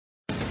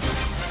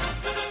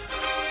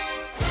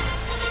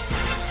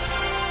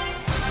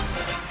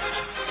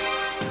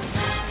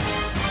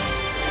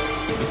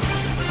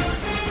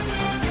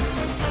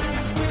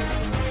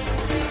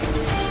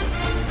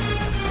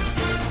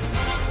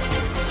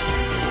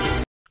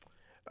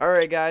All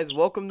right, guys,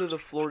 welcome to the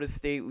Florida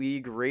State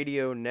League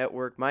Radio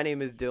Network. My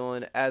name is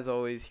Dylan, as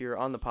always, here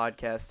on the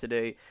podcast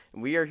today.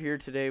 And we are here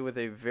today with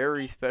a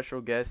very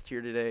special guest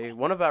here today.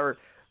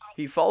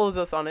 He follows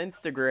us on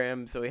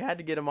Instagram, so we had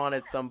to get him on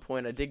at some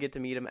point. I did get to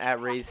meet him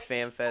at Rays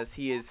Fan Fest.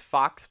 He is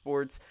Fox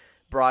Sports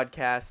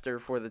broadcaster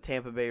for the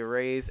Tampa Bay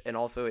Rays and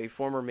also a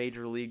former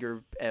major league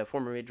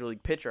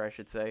pitcher, I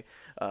should say,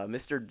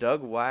 Mr.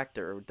 Doug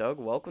Waechter. Doug,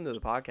 welcome to the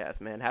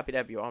podcast, man. Happy to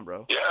have you on,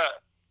 bro. Yeah.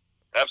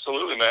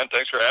 Absolutely, man.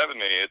 Thanks for having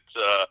me.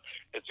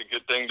 It's a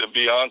good thing to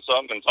be on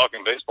something and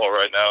talking baseball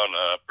right now in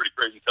a pretty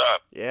crazy time.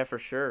 Yeah, for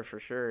sure.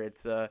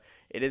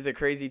 It is a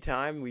crazy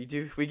time. We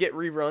get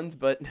reruns,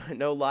 but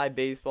no live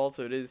baseball.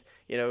 So it is,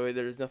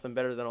 there's nothing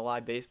better than a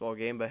live baseball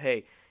game. But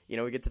hey,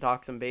 we get to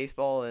talk some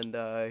baseball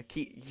and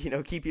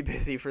keep you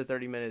busy for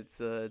 30 minutes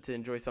to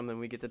enjoy something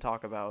we get to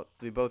talk about.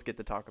 We both get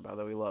to talk about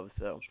that we love.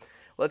 So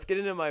let's get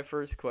into my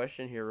first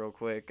question here real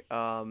quick.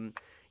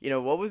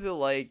 What was it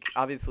like,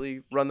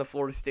 obviously, run the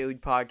Florida State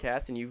League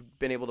podcast, and you've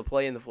been able to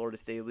play in the Florida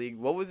State League.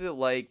 What was it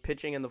like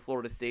pitching in the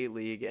Florida State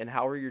League, and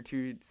how are your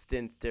two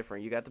stints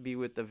different? You got to be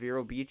with the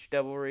Vero Beach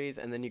Devil Rays,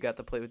 and then you got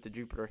to play with the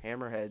Jupiter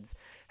Hammerheads.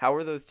 How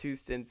were those two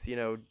stints,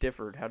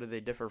 differed? How did they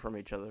differ from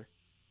each other?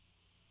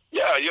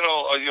 Yeah,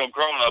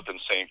 growing up in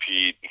St.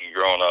 Pete and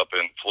growing up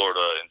in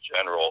Florida in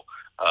general,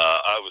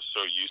 I was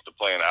so used to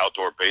playing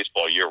outdoor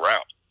baseball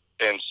year-round.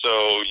 And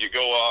so you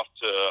go off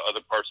to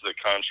other parts of the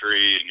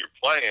country and you're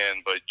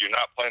playing, but you're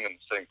not playing in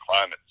the same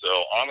climate. So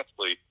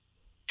honestly,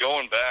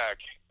 going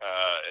back,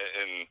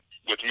 and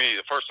with me,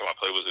 the first time I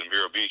played was in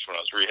Vero Beach when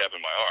I was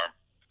rehabbing my arm.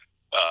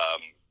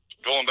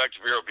 Going back to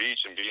Vero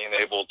Beach and being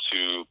able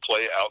to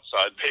play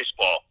outside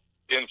baseball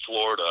in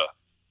Florida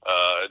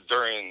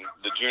during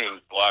the June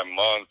and July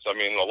months, I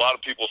mean, a lot of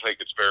people think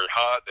it's very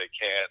hot. They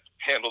can't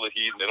handle the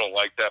heat and they don't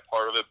like that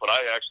part of it, but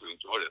I actually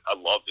enjoyed it. I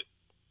loved it.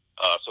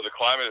 So the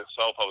climate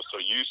itself, I was so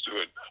used to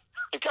it.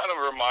 It kind of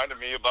reminded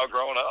me about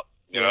growing up,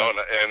 and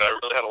I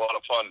really had a lot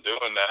of fun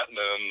doing that. And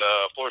then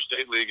Florida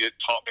State League, it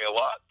taught me a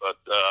lot. But,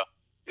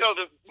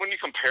 when you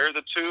compare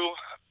the two,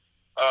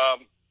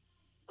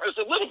 it's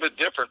a little bit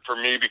different for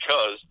me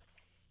because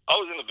I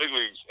was in the big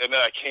leagues, and then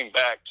I came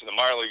back to the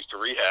minor leagues to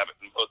rehab it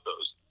in both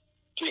those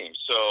teams.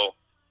 So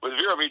with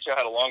Vero Beach, I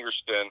had a longer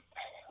stint.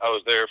 I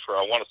was there for,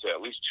 I want to say,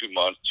 at least 2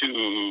 months,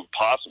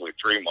 possibly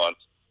 3 months.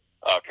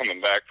 Coming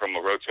back from a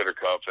rotator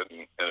cuff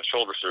and a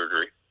shoulder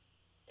surgery.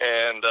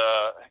 And,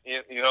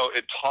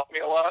 it taught me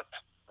a lot.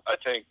 I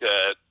think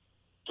that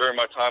during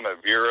my time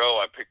at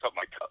Vero, I picked up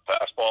my cut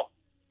fastball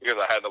because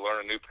I had to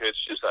learn a new pitch.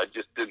 I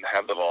just didn't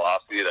have the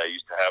velocity that I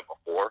used to have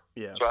before.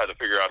 Yeah. So I had to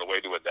figure out a way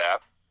to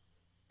adapt.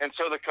 And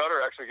so the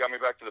cutter actually got me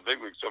back to the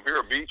big league. So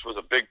Vero Beach was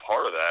a big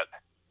part of that.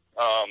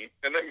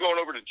 And then going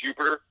over to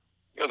Jupiter,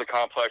 the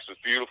complex was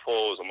beautiful.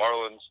 It was the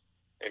Marlins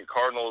and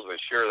Cardinals. They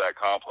share that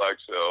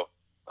complex. So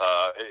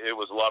it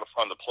was a lot of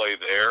fun to play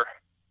there,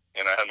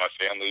 and I had my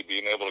family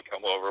being able to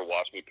come over,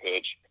 watch me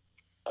pitch.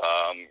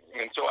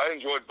 And so I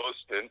enjoyed both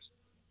stints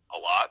a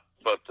lot.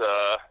 But,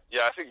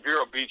 I think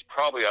Vero Beach,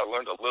 probably I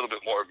learned a little bit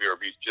more of Vero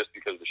Beach just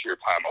because of the sheer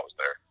time I was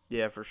there.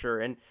 Yeah, for sure.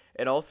 And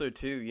also,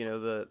 too,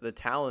 the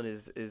talent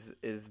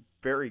is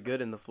very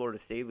good in the Florida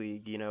State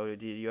League.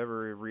 Did you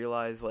ever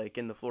realize, like,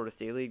 in the Florida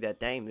State League that,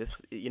 dang,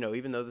 this,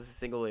 even though this is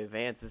single-A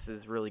advance, this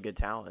is really good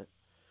talent?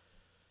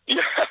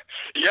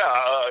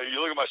 You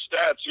look at my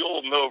stats,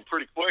 you'll know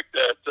pretty quick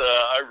that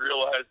I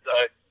realized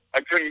I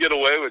couldn't get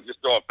away with just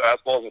throwing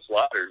fastballs and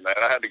sliders, man.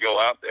 I had to go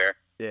out there.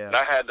 Yeah. And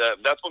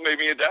that's what made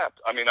me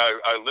adapt. I mean,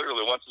 I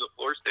literally went to the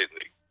Florida State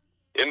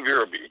League in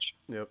Vero Beach,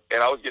 Yep.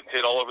 And I was getting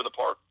hit all over the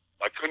park.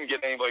 I couldn't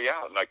get anybody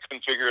out, and I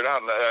couldn't figure it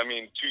out. And I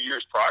mean, 2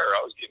 years prior,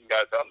 I was getting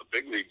guys out in the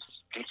big leagues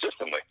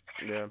consistently.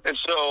 Yeah. And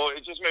so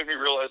it just made me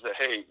realize that,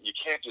 hey, you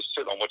can't just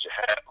sit on what you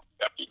have.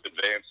 You have to keep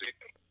advancing.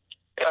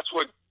 And that's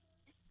what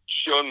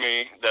showed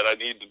me that I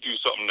needed to do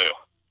something new.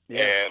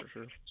 Yeah, and for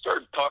sure.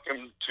 Started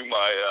talking to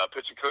my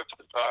pitching coach at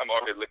the time,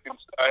 R.A.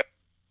 Lichtenstein,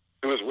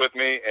 who was with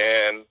me,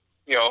 and,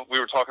 we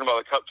were talking about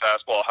the cut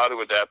fastball, how to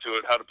adapt to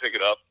it, how to pick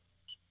it up.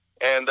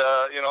 And,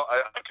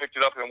 I picked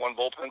it up in one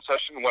bullpen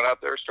session, went out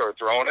there, started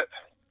throwing it,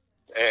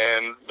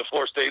 and the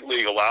Florida State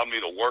League allowed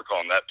me to work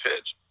on that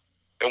pitch.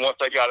 And once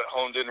I got it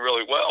honed in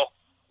really well,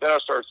 then I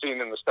started seeing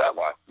it in the stat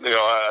line.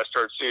 I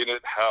started seeing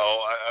it how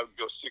I would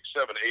go 6,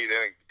 7, 8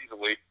 innings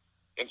easily,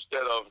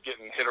 instead of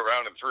getting hit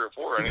around in 3 or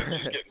 4 innings,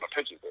 just getting my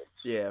pitches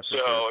in. Yeah. So,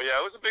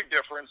 it was a big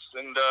difference.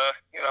 And,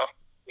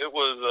 it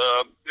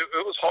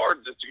was hard.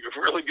 It's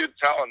really good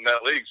talent in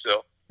that league.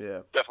 So, yeah,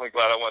 definitely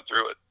glad I went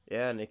through it.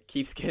 Yeah, and it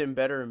keeps getting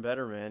better and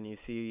better, man. You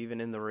see, even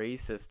in the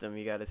Rays system,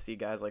 you got to see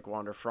guys like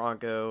Wander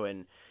Franco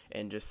and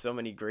just so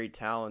many great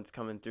talents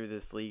coming through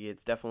this league.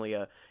 It's definitely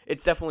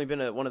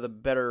been one of the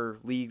better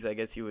leagues, I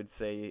guess you would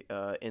say,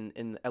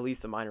 in at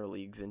least the minor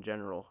leagues in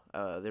general.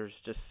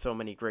 There's just so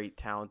many great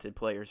talented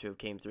players who have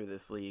came through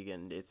this league,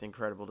 and it's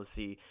incredible to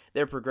see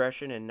their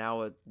progression and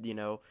now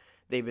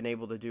they've been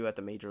able to do at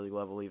the major league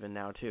level even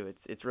now too.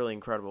 It's really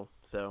incredible.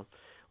 So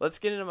let's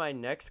get into my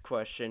next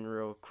question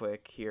real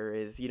quick here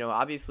is,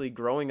 obviously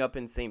growing up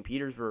in St.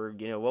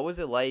 Petersburg, what was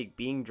it like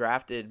being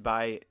drafted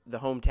by the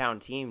hometown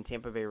team,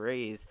 Tampa Bay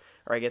Rays,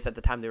 or I guess at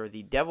the time they were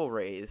the Devil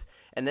Rays,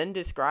 and then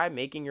describe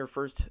making your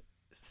first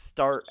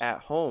start at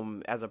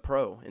home as a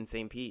pro in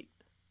St. Pete?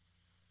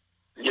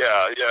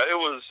 Yeah, it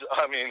was,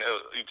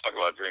 you talk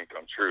about dream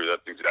come true,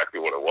 that's exactly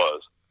what it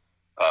was.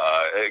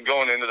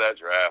 Going into that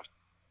draft,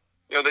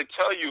 they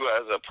tell you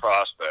as a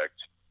prospect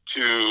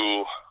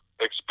to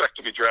expect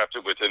to be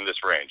drafted within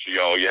this range.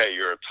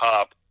 You're a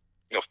top,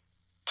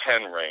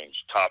 10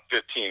 range, top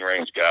 15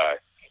 range guy,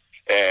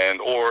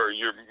 or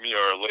you're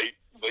a late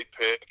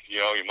pick.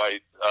 You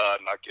might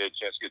not get a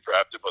chance to get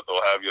drafted, but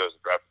they'll have you as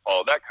a draft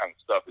follow. That kind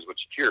of stuff is what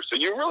you hear. So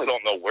you really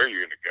don't know where you're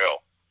going to go.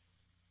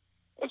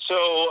 And so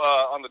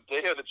on the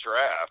day of the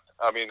draft,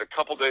 a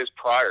couple days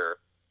prior,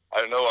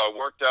 I know I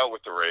worked out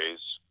with the Rays,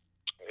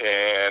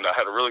 and I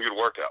had a really good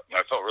workout, and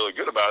I felt really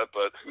good about it,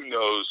 but who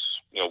knows,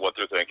 what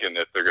they're thinking,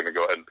 if they're going to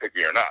go ahead and pick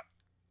me or not.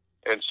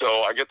 And so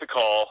I get the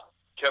call.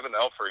 Kevin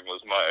Elfring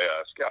was my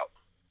scout.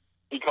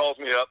 He calls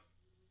me up,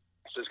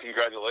 says,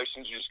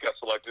 "Congratulations, you just got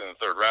selected in the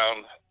third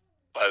round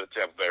by the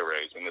Tampa Bay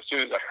Rays." And as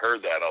soon as I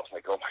heard that, I was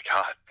like, oh, my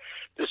God,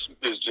 this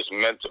is just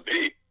meant to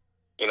be.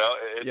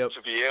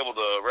 To be able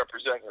to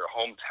represent your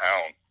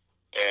hometown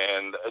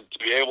and to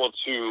be able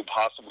to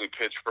possibly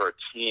pitch for a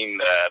team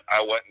that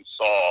I went and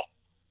saw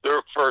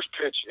their first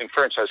pitch in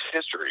franchise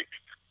history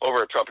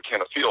over at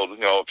Tropicana Field,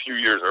 a few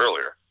years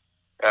earlier.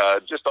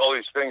 Just all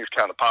these things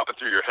kind of popping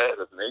through your head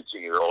as an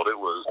 18-year-old. It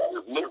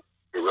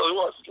really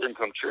was a dream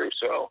come true.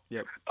 So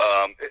it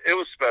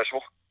was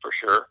special for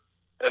sure.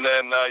 And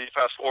then you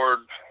fast forward,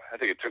 I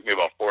think it took me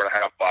about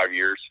 4.5, 5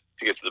 years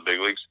to get to the big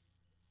leagues.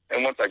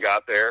 And once I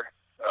got there,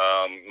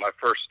 my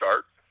first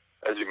start,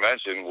 as you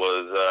mentioned,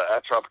 was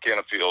at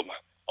Tropicana Field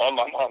on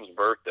my mom's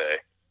birthday.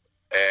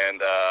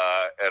 And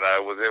I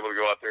was able to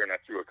go out there and I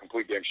threw a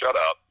complete game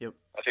shutout. Yep.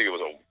 I think it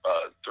was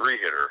a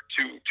three-hitter,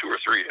 two or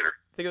three-hitter.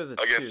 I think it was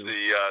against two.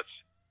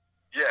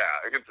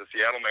 Against the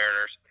Seattle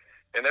Mariners.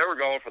 And they were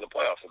going for the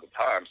playoffs at the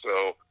time.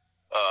 So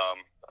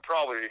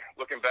probably,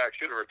 looking back,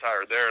 should have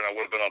retired there and I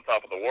would have been on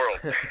top of the world.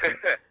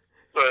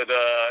 But,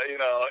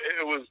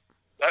 it was,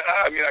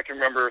 I can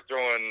remember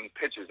throwing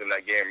pitches in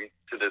that game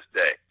to this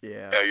day.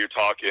 Yeah. You're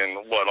talking,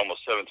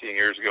 almost 17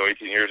 years ago,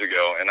 18 years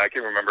ago, and I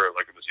can remember it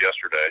like it was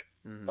yesterday,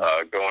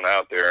 going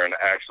out there and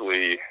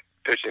actually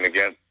pitching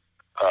against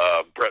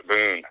Brett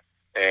Boone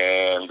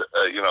and,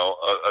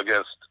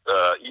 against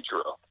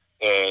Ichiro,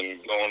 and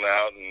going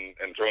out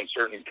and throwing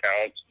certain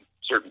counts,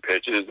 certain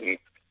pitches, and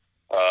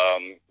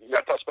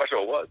that's how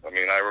special it was.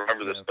 I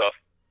remember this stuff,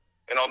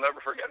 and I'll never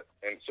forget it.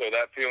 And so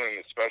that feeling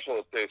is special.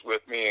 It stays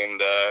with me,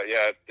 and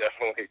it's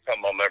definitely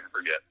something I'll never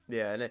forget.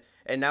 Yeah,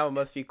 and now it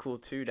must be cool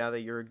too. Now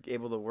that you're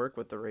able to work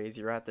with the Rays,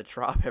 you're at the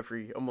Trop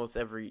most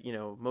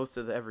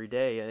of every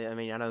day.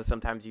 I know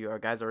sometimes you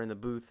guys are in the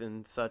booth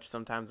and such.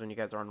 Sometimes when you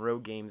guys are on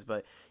road games,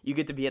 but you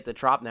get to be at the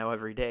Trop now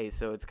every day.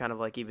 So it's kind of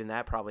like even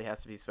that probably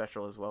has to be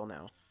special as well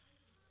now.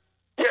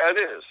 Yeah, it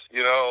is.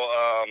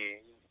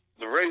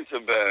 The Rays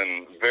have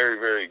been very,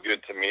 very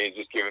good to me,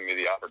 just giving me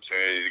the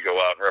opportunity to go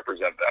out and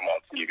represent them on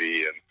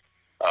TV. And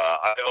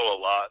I owe a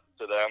lot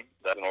to them,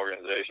 as an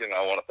organization.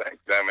 I want to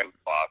thank them and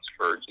Fox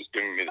for just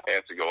giving me the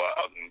chance to go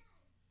out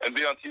and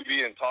be on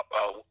TV and talk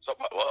about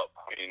something I love.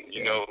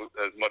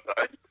 As much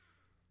as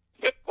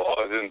baseball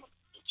is in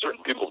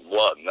certain people's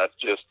blood, and that's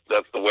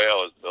the way I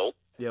was built.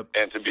 Yep.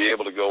 And to be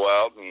able to go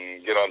out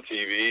and get on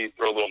TV,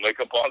 throw a little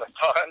makeup on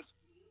at times,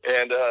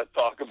 and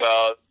talk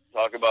about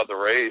the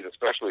Rays,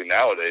 especially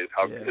nowadays,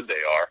 how good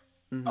they are.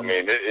 Mm-hmm.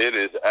 It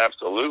is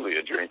absolutely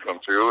a dream come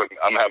true, and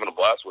I'm having a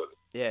blast with it.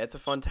 Yeah, it's a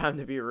fun time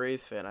to be a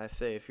Rays fan. I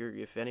say,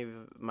 if any of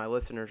my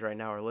listeners right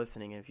now are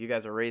listening, and if you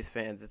guys are Rays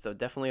fans, it's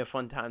definitely a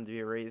fun time to be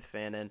a Rays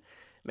fan. And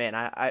man,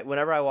 I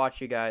whenever I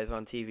watch you guys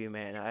on TV,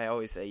 man, I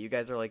always say you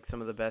guys are like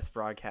some of the best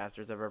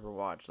broadcasters I've ever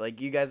watched.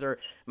 Like, you guys are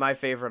my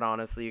favorite,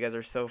 honestly. You guys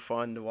are so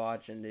fun to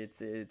watch, and it's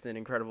an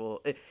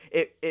incredible.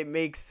 It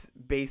makes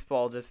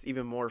baseball just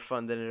even more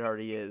fun than it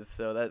already is.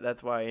 So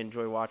that's why I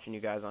enjoy watching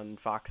you guys on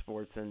Fox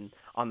Sports and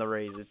on the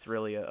Rays. It's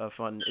really a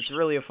fun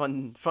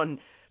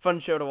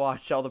show to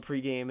watch, all the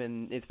pregame,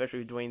 and especially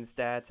with Dwayne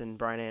Stats and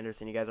Brian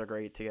Anderson. You guys are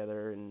great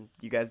together, and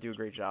you guys do a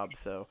great job.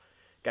 So,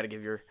 got to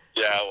give your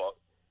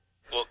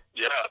Well,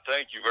 yeah,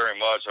 thank you very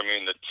much.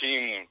 The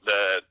team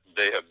that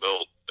they have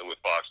built with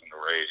Fox and the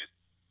Rays,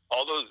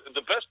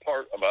 the best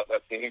part about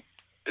that team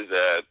is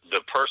that the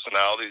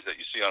personalities that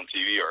you see on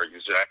TV are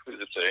exactly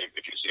the same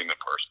if you see them in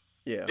person.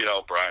 Yeah.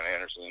 Brian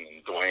Anderson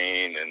and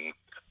Dwayne and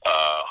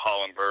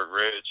Hollenberg,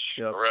 Rich,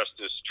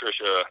 Orestes,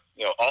 Trisha,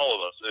 all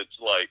of us. It's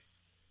like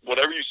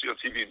whatever you see on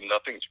TV,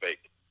 nothing's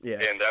fake. Yeah.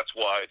 And that's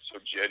why it's so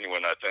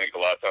genuine, I think, a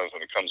lot of times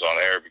when it comes on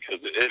air, because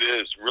it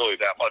is really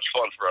that much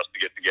fun for us to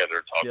get together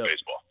and talk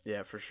baseball.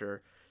 Yeah, for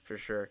sure.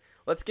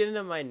 Let's get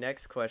into my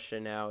next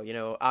question now.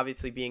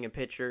 Obviously being a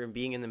pitcher and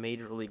being in the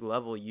major league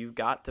level, you've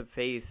got to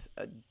face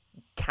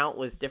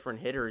countless different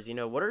hitters.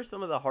 What are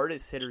some of the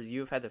hardest hitters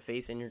you've had to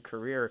face in your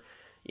career?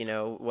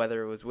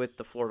 whether it was with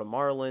the Florida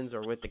Marlins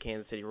or with the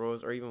Kansas City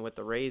Royals or even with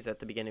the Rays at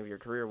the beginning of your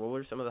career, what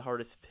were some of the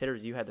hardest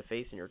hitters you had to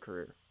face in your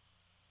career?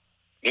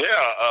 Yeah,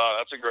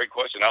 that's a great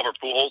question. Albert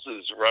Pujols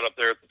is right up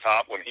there at the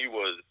top when he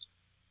was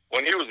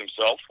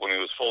himself, when he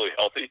was fully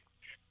healthy,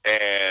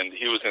 and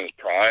he was in his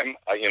prime.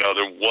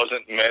 There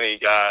wasn't many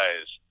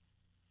guys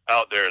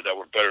out there that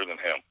were better than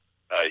him.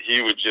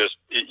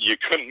 You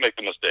couldn't make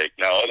a mistake.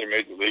 Now, other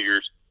major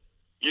leaguers,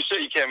 you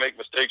say you can't make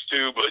mistakes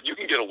too, but you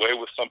can get away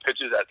with some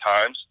pitches at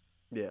times.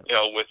 Yeah.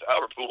 With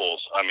Albert Pujols,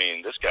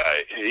 this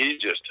guy,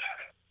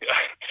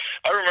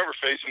 I remember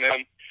facing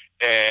him,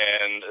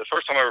 and the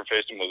first time I ever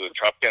faced him was at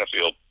Tropicana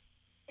Field,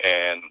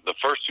 and the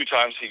first two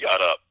times he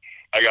got up,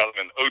 I got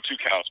him in 0-2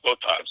 counts both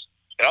times.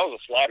 And I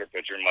was a slider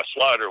pitcher, and my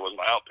slider was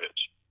my out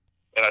pitch.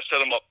 And I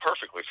set him up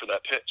perfectly for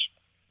that pitch.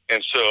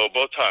 And so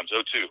both times,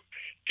 0-2.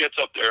 Gets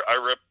up there, I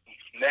rip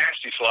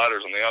nasty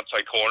sliders on the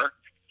outside corner,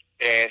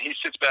 and he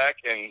sits back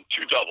and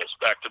two doubles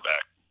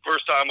back-to-back.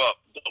 First time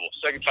up, double.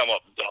 Second time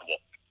up, double.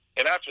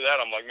 And after that,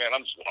 I'm like, man,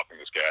 I'm just walking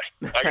this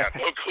guy. I got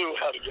no clue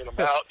how to get him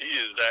out. He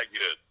is that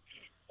good.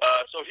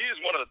 So he is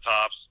one of the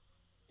tops.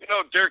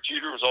 Derek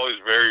Jeter was always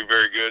very,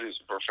 very good. He's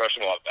a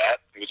professional at bat.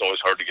 He was always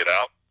hard to get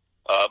out.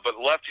 But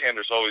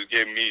left-handers always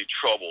gave me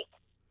trouble.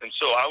 And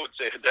so I would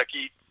say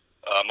Hideki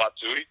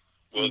Matsui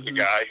was the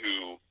guy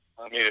who,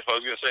 if I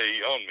was going to say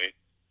he owned me,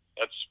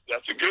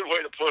 that's a good way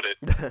to put it.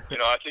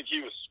 I think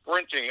he was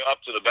sprinting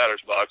up to the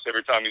batter's box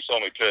every time he saw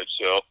me pitch.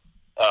 So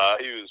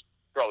he was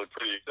probably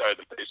pretty excited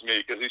to face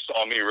me because he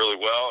saw me really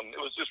well, and it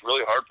was just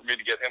really hard for me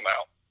to get him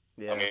out.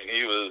 Yeah.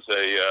 He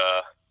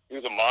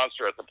was a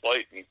monster at the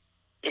plate, and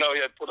he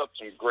had put up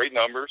some great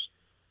numbers,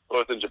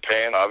 both in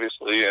Japan,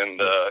 obviously,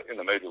 and in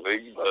the major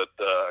league. But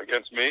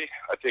against me,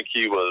 I think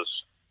he was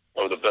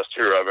one of the best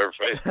hitter I've ever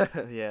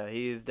faced. Yeah,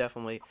 he is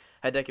definitely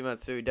Hideki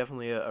Matsui,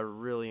 definitely a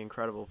really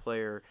incredible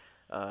player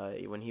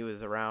when he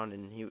was around,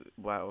 and he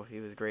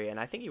was great. And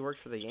I think he works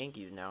for the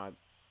Yankees now.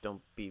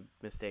 Don't be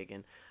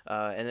mistaken.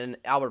 And then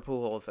Albert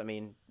Pujols,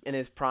 in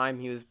his prime,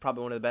 he was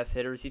probably one of the best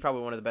hitters. He's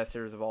probably one of the best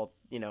hitters of all,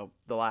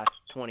 the last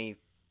 20,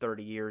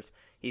 30 years.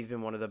 He's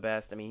been one of the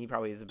best. He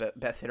probably is the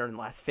best hitter in the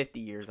last 50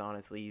 years,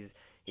 honestly.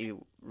 He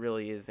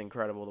really is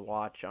incredible to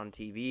watch on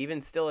TV.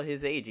 Even still at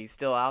his age, he's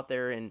still out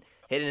there and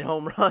hitting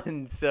home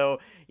runs. So,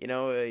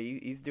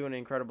 he's doing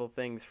incredible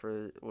things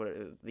for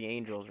the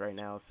Angels right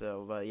now.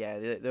 So, but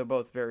yeah, they're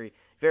both very,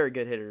 very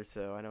good hitters.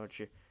 So I know what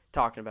you're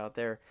talking about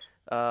there.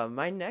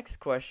 My next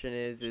question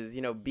is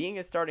being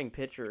a starting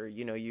pitcher,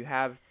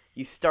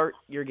 you start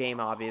your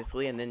game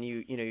obviously, and then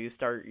you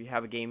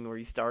have a game where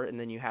you start and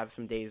then you have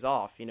some days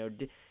off.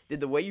 Did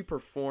the way you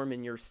perform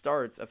in your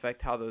starts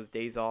affect how those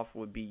days off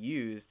would be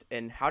used,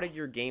 and how did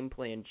your game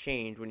plan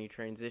change when you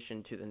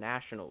transitioned to the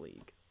National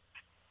League?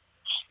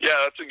 Yeah,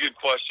 that's a good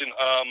question.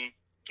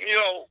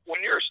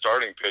 When you're a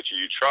starting pitcher,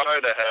 you try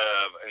to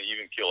have an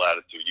even keel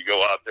attitude. You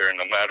go out there, and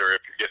no matter if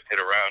you're getting hit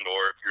around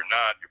or if you're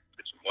not, you're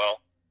pitching well.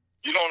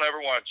 You don't ever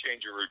want to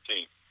change your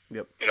routine.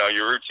 Yep.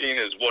 Your routine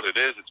is what it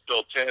is. It's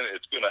built in.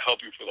 It's going to help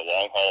you for the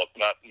long haul. It's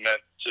not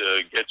meant to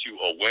get you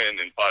a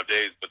win in 5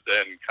 days, but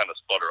then kind of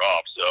sputter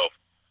off. So,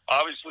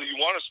 obviously, you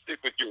want to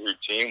stick with your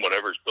routine,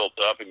 whatever's built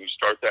up, and you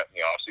start that in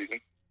the off season.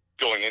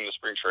 Going into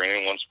spring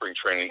training, once spring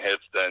training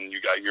hits, then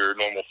you got your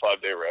normal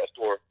 5-day rest.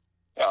 Or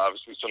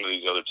obviously, some of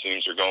these other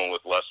teams are going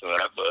with less than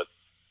that. But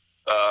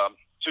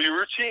so your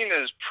routine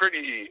is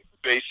pretty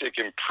basic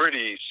and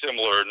pretty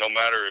similar, no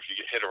matter if you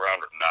get hit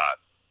around or not.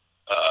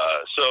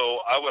 So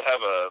I would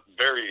have a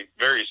very,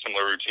 very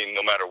similar routine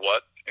no matter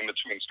what in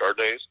between start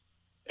days.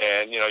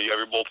 And, you have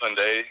your bullpen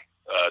day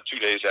 2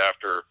 days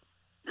after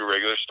your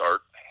regular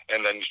start,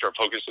 and then you start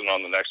focusing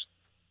on the next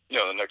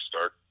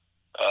start.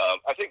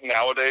 I think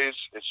nowadays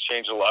it's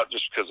changed a lot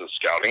just because the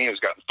scouting has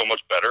gotten so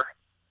much better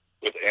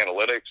with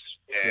analytics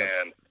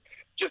and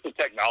just the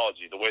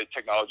technology, the way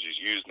technology is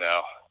used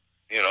now.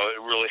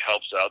 It really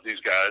helps out these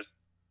guys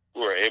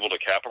who are able to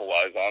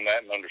capitalize on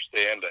that and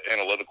understand the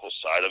analytical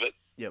side of it.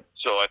 Yep.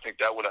 So I think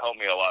that would help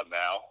me a lot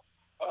now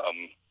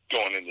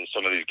going into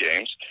some of these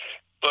games.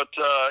 But,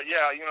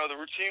 the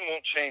routine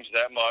won't change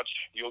that much.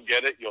 You'll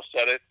get it, you'll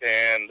set it,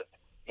 and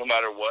no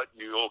matter what,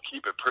 you'll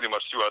keep it pretty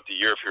much throughout the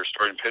year if you're a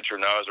starting pitcher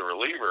now as a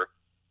reliever.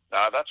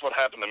 That's what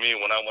happened to me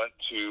when I went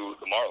to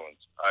the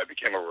Marlins. I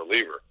became a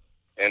reliever.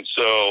 And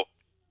so,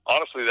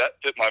 honestly, that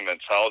fit my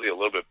mentality a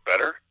little bit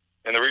better.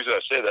 And the reason I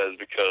say that is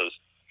because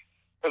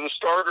as a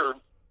starter,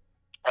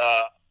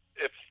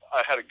 if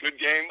I had a good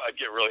game, I'd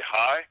get really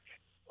high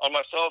on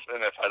myself,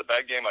 and if I had a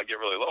bad game, I'd get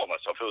really low on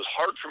myself. It was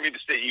hard for me to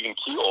stay even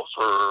keel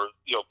for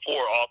 4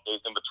 off days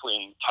in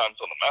between times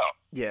on the mound.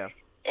 Yeah.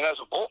 And as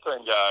a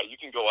bullpen guy, you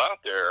can go out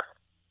there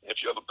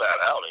if you have a bad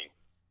outing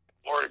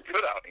or a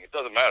good outing. It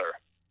doesn't matter.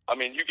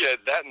 You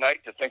get that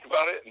night to think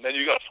about it, and then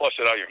you got to flush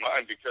it out of your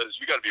mind because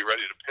you got to be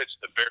ready to pitch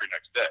the very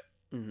next day.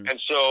 Mm-hmm. And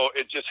so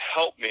it just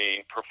helped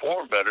me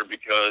perform better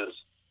because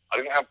I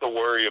didn't have to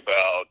worry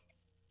about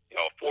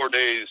 4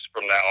 days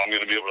from now, I'm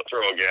going to be able to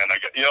throw again.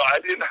 I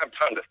didn't have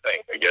time to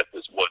think, I guess,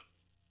 is what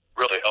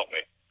really helped me.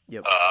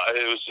 Yep.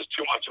 It was just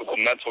too much of a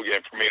mental game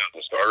for me as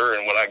a starter.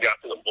 And when I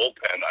got to the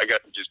bullpen, I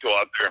got to just go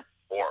out there and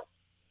perform.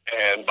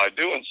 And by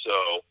doing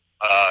so,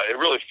 it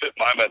really fit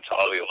my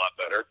mentality a lot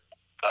better.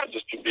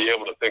 Just to be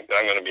able to think that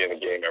I'm going to be in the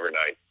game every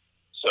night.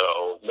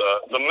 So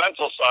the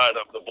mental side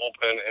of the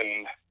bullpen,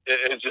 and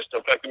it just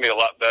affected me a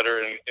lot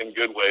better in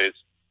good ways.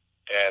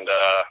 And,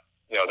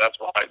 that's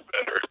why I'm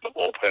better at the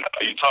bullpen.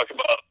 You talk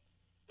about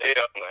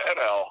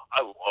NL,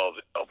 I love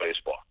NL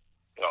baseball.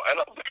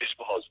 NL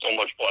baseball is so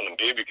much fun to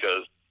me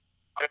because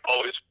I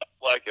always felt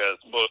like, as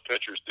most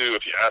pitchers do,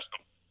 if you ask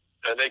them,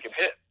 that they can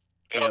hit.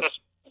 That's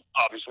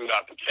obviously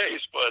not the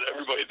case, but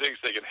everybody thinks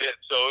they can hit.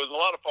 So it was a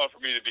lot of fun for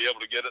me to be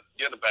able to get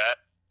a bat,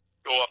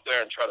 go up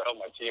there and try to help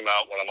my team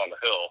out when I'm on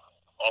the hill,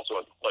 also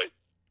at the plate.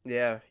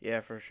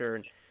 Yeah, for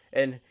sure.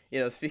 And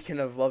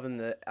speaking of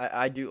loving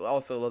I do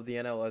also love the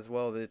NL as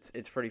well.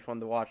 It's pretty fun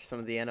to watch some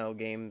of the NL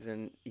games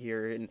and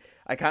here. And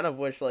I kind of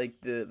wish like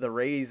the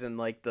Rays and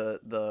like the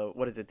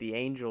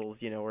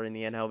Angels, were in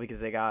the NL, because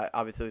they got,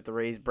 obviously with the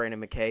Rays,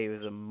 Brandon McKay,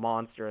 who's a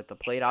monster at the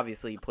plate.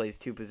 Obviously he plays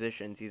two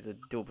positions. He's a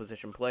dual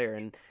position player.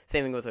 And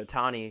same thing with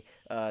Ohtani.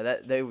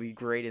 That they would be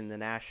great in the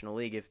National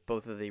League if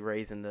both of the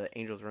Rays and the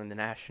Angels were in the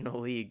National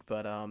League.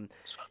 But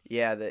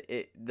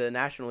the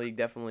National League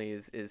definitely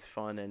is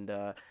fun. And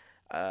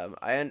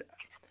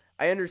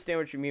I understand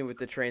what you mean with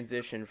the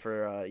transition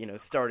for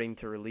starting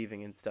to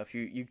relieving and stuff.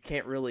 You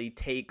can't really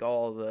take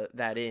all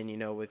that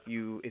in, with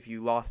you, if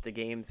you lost a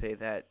game, say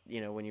that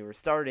when you were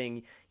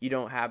starting, you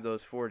don't have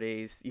those 4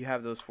 days. You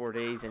have those 4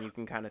 days and you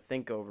can kind of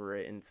think over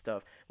it and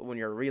stuff. But when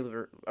you're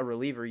a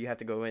reliever, you have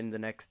to go in the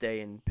next day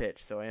and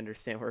pitch. So I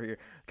understand where you're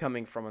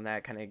coming from on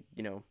that, kind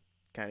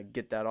of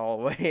get that all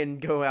away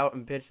and go out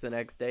and pitch the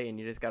next day, and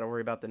you just got to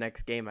worry about the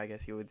next game, I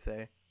guess you would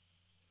say.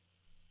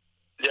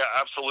 Yeah,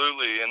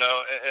 absolutely.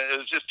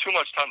 It's just too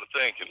much time to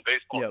think, and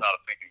baseball is not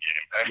a thinking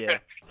game.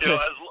 Yeah.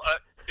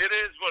 It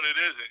is what it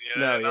isn't.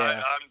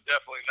 I'm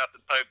definitely not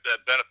the type that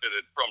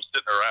benefited from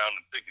sitting around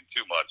and thinking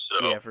too much.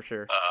 So yeah, for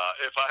sure.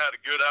 If I had a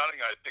good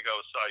outing, I think I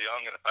was Cy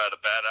Young, and if I had a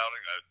bad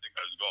outing, I think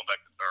I was going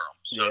back to Durham.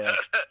 So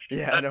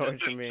I know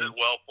what you mean. Did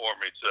well for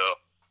me. So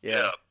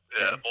yeah,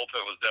 the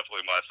bullpen was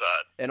definitely my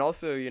side. And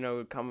also,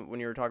 when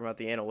you were talking about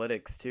the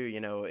analytics too,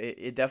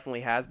 it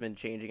definitely has been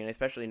changing, and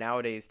especially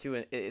nowadays too,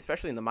 and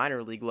especially in the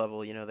minor league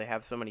level, they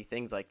have so many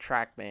things like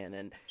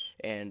TrackMan,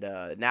 and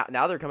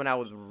now they're coming out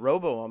with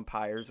robo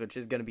umpires, which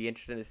is going to be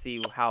interesting to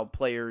see how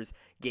players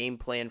game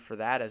plan for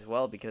that as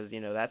well, because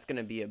that's going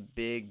to be a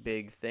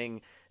big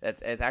thing.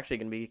 It's actually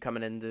going to be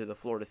coming into the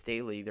Florida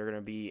State League. They're going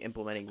to be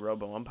implementing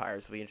robo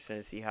umpires. It'll be interesting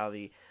to see how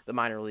the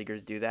minor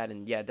leaguers do that.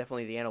 And yeah,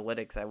 definitely the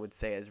analytics, I would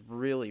say, is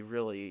really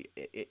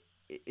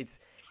it's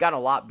gotten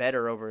a lot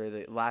better over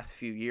the last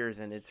few years,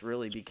 and it's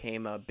really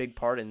became a big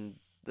part in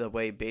the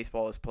way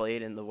baseball is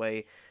played and the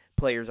way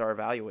players are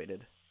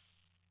evaluated.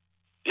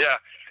 Yeah,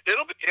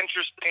 it'll be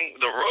interesting.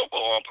 The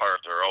robo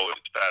umpires are always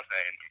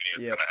fascinating to me.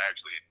 It's going to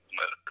actually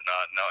implement it or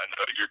not. Now I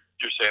know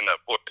you're saying that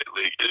Florida State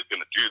League is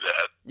going to do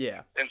that.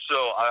 Yeah. And so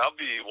I'll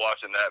be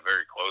watching that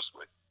very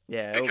closely.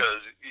 Yeah.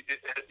 Because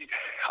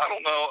I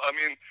don't know. I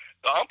mean,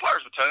 the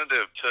umpires were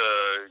tentative to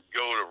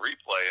go to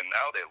replay, and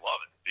now they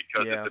love it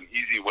because it's an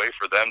easy way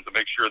for them to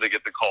make sure they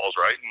get the calls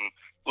right. And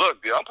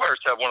look, the umpires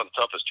have one of the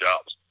toughest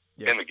jobs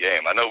in the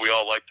game. I know we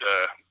all like to,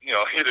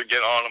 either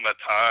get on them at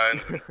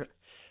times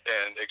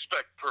and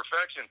expect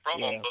perfection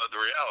from them, but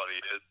the reality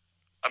is,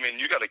 I mean,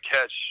 you got to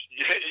catch.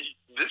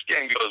 This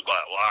game goes by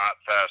a lot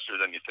faster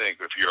than you think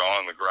if you're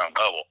on the ground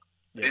level.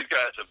 Yeah. These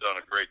guys have done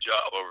a great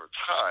job over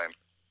time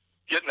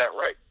getting that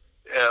right,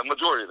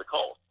 majority of the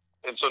calls.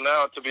 And so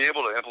now to be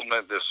able to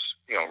implement this,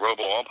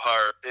 robo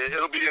umpire,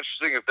 it'll be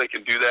interesting if they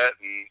can do that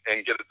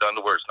and get it done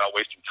to where it's not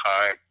wasting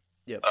time.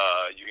 Yep.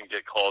 You can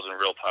get calls in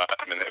real time,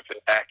 and if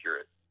it's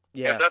accurate.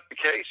 Yeah. If that's the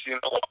case,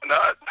 why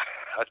not?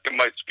 I think it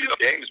might speed up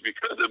games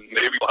because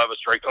maybe we'll have a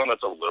strike zone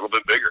that's a little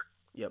bit bigger.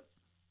 Yep.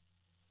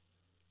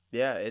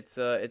 Yeah, it's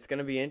going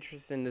to be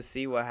interesting to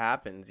see what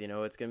happens.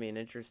 It's going to be an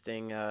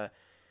interesting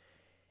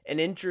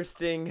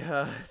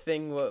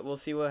thing. We'll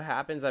see what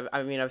happens.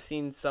 I've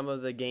seen some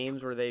of the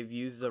games where they've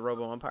used the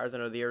robo umpires. I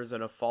know the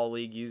Arizona Fall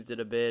League used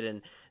it a bit,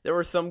 and there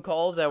were some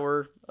calls that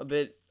were a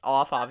bit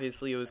off.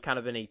 Obviously, it was kind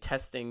of in a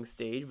testing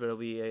stage, but it'll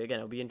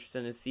be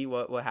interesting to see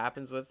what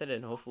happens with it,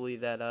 and hopefully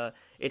that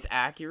it's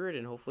accurate,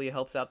 and hopefully it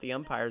helps out the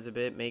umpires a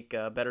bit, make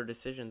better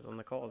decisions on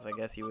the calls, I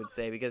guess you would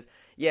say, because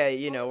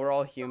we're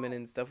all human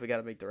and stuff. We got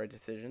to make the right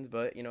decisions,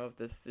 but if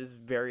this is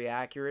very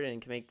accurate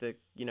and can make the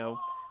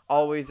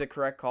always a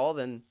correct call,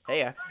 then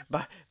hey,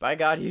 by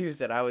God,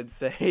 use it, I would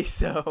say.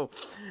 So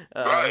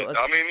right.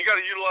 I mean, you got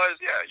to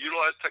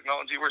utilize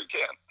technology where you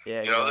can.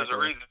 Yeah, exactly. There's a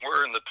reason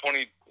we're in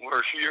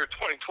we're year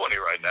 2020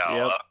 right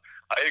now. Yep.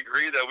 I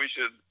agree that we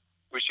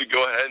should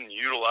go ahead and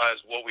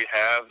utilize what we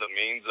have the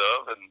means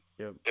of,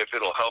 and if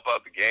it'll help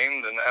out the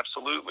game, then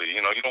absolutely.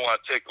 You don't want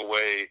to take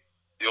away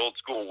the old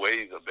school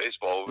ways of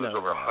baseball. It was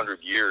over 100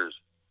 years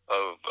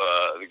of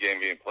the game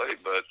being played,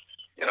 but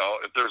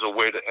if there's a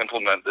way to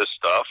implement this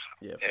stuff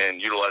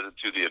and utilize it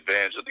to the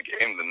advantage of the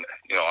game, then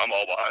I'm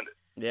all behind it.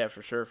 Yeah,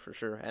 for sure, for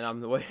sure. And I'm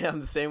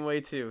the same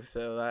way too.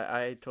 So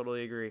I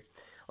totally agree.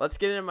 Let's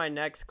get into my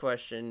next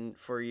question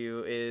for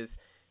you is,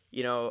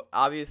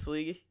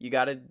 obviously you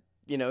got to,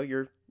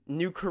 your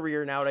new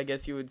career now, I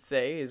guess you would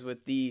say, is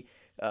with the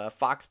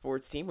Fox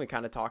Sports team. We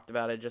kind of talked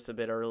about it just a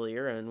bit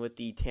earlier, and with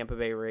the Tampa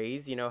Bay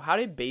Rays. How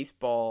did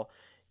baseball,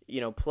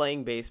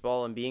 playing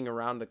baseball and being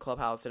around the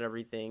clubhouse and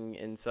everything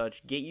and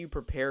such, get you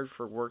prepared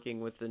for working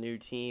with the new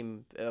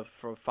team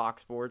for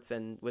Fox Sports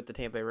and with the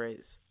Tampa Bay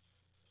Rays?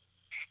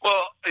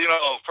 Well,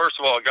 first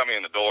of all, it got me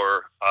in the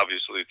door,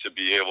 obviously, to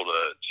be able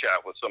to chat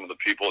with some of the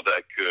people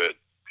that could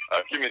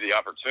give me the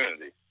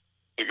opportunity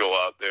to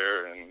go out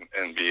there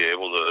and be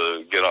able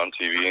to get on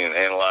TV and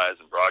analyze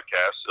and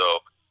broadcast. So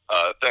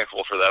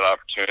thankful for that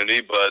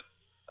opportunity. But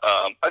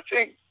I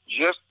think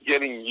just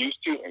getting used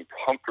to and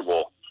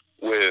comfortable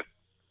with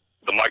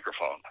the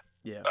microphone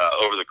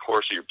over the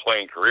course of your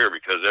playing career,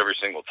 because every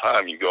single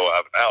time you go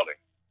have an outing,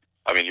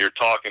 I mean, you're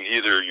talking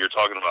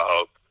about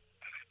how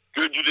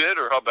good you did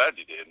or how bad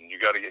you did, and you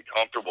got to get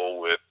comfortable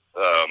with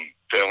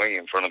failing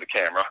in front of the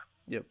camera.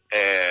 Yep.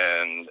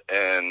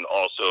 And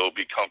also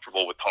be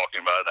comfortable with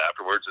talking about it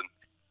afterwards,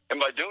 and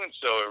by doing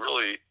so, it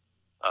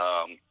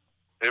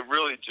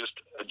really just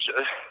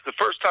the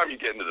first time you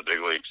get into the big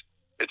leagues,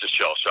 it's a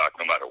shell shock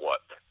no matter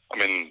what. I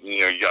mean,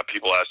 you got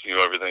people asking you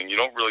everything. You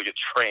don't really get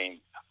trained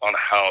on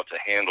how to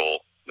handle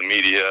the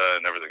media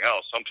and everything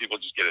else. Some people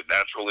just get it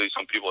naturally.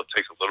 Some people it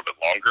takes a little bit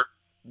longer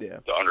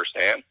to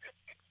understand.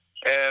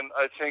 And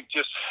I think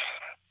just,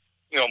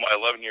 my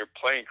 11-year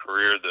playing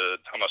career, the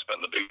time I spent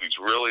in the big leagues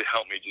really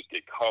helped me just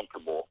get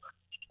comfortable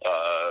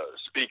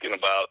speaking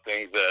about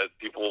things that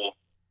people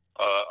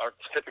aren't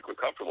typically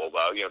comfortable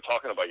about,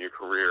 talking about your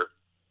career,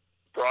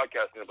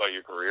 broadcasting about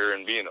your career,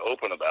 and being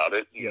open about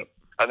it. Yep.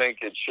 I think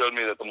it showed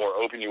me that the more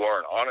open you are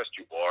and honest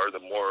you are, the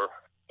more,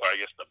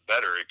 the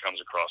better it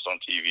comes across on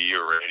TV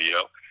or radio.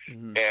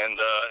 Mm-hmm. And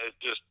it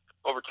just,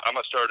 over time,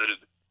 I started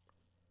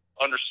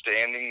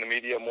understanding the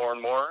media more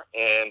and more,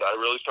 and I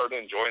really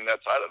started enjoying that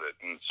side of it.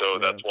 And so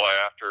that's why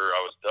after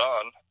I was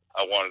done,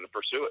 I wanted to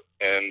pursue it.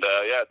 And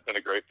it's been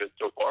a great fit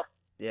so far.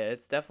 Yeah,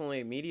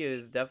 media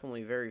is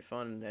definitely very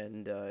fun,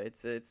 and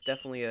it's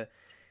definitely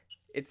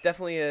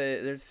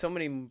there's so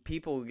many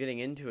people getting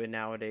into it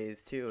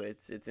nowadays too.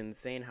 It's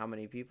insane how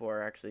many people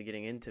are actually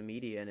getting into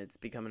media, and it's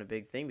becoming a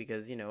big thing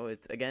because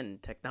it's, again,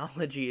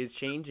 technology is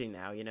changing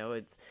now.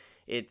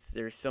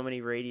 There's so many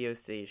radio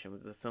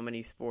stations, there's so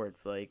many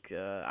sports. Like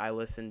I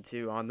listen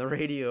to on the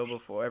radio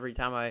before every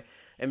time I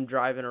am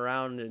driving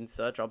around and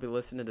such. I'll be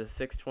listening to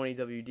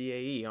 620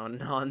 WDAE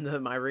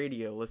on my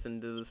radio,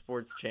 listening to the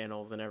sports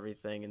channels and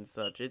everything and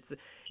such. It's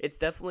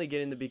definitely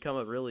getting to become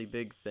a really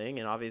big thing.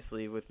 And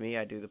obviously with me,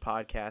 I do the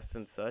podcasts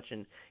and such,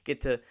 and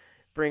get to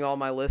bring all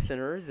my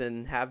listeners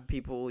and have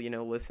people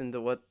listen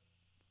to what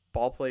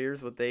ball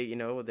players, what they,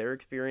 what their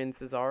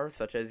experiences are,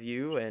 such as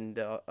you, and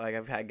like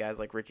I've had guys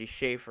like Richie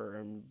Schaefer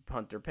and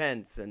Hunter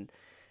Pence and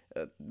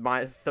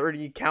my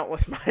 30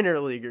 countless minor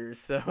leaguers.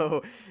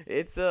 So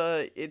it's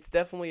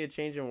definitely a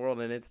changing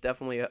world, and it's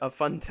definitely a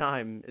fun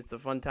time. It's a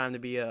fun time to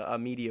be a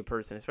media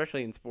person,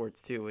 especially in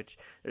sports too, which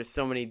there's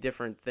so many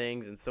different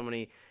things and so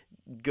many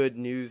good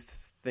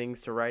news things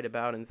to write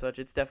about and such.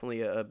 It's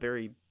definitely a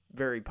very,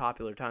 very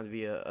popular time to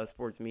be a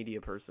sports media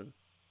person.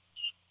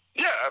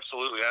 Yeah,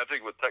 absolutely. I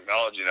think with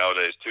technology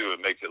nowadays, too, it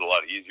makes it a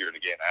lot easier to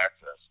gain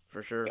access.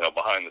 For sure.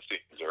 Behind the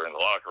scenes or in the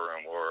locker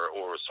room or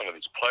with some of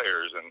these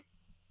players. And,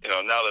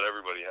 now that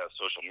everybody has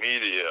social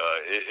media,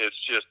 it's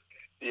just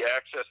the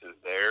access is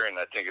there, and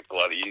I think it's a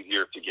lot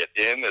easier to get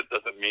in. It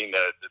doesn't mean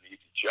that it's an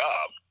easy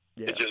job.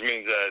 Yeah. It just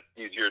means that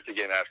it's easier to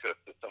gain access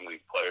to some of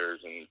these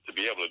players and to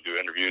be able to do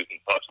interviews and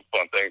talk some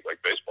fun things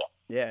like baseball.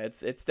 Yeah,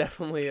 it's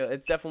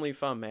definitely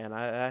fun, man.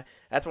 I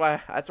that's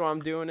why I'm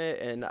doing it,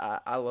 and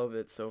I love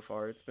it so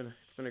far. It's been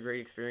a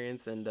great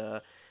experience,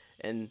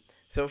 and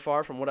so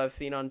far from what I've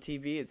seen on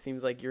TV, it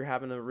seems like you're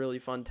having a really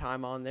fun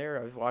time on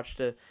there. I've watched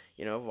a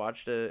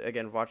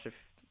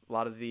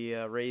lot of the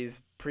Rays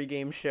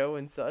pregame show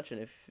and such,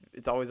 and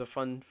it's always a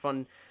fun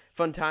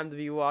time to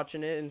be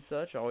watching it and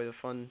such. Always a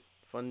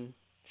fun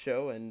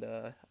show, and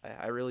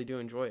I really do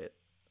enjoy it.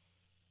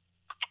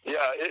 Yeah,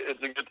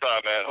 it's a good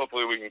time, man.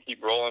 Hopefully we can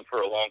keep rolling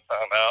for a long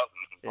time out,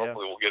 and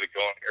hopefully we'll get it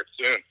going here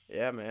soon.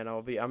 Yeah, man,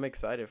 I'm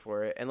excited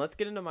for it. And let's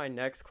get into my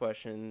next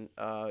question.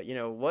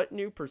 What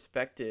new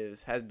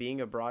perspectives has being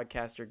a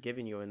broadcaster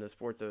given you in the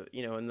sports of,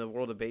 in the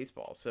world of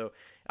baseball? So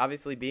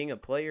obviously being a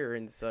player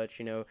and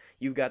such,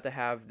 you've got to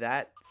have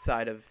that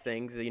side of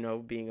things,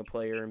 being a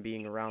player and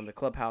being around the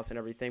clubhouse and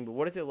everything. But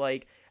what is it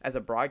like as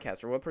a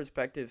broadcaster? What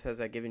perspectives has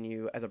that given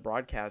you as a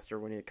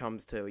broadcaster when it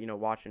comes to,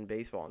 watching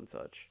baseball and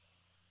such?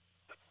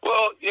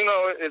 Well,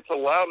 it's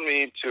allowed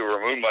me to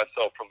remove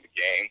myself from the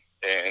game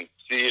and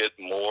see it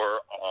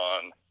more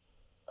on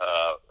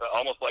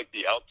almost like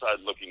the outside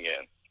looking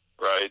in,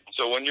 right?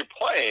 So when you're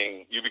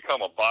playing, you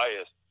become a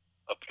biased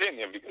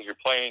opinion because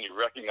you're playing, you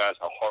recognize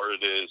how hard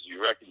it is,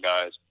 you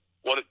recognize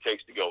what it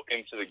takes to go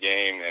into the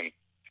game,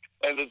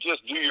 and to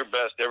just do your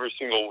best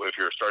if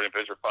you're a starting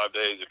pitcher 5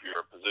 days, if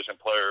you're a position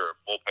player or a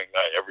bullpen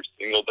guy every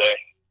single day,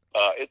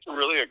 it's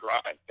really a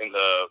grind, and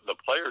the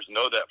players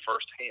know that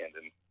firsthand.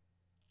 And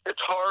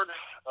it's hard.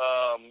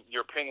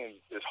 Your opinion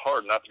is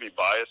hard not to be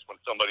biased when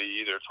somebody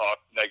either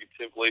talks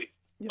negatively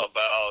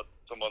about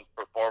someone's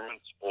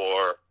performance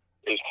or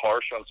is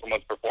harsh on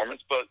someone's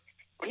performance. But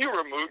when you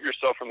remove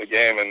yourself from the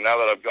game, and now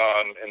that I've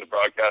gone into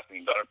broadcasting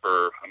and done it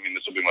for,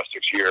 this will be my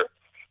 6th year,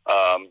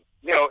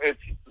 it's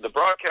the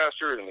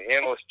broadcaster and the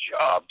analyst's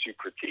job to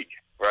critique,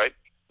 right?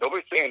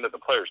 Nobody's saying that the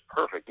player's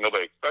perfect.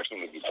 Nobody expects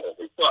them to be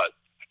perfect. But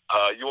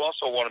you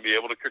also want to be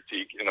able to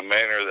critique in a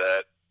manner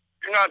that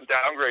you're not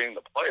downgrading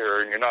the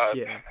player and you're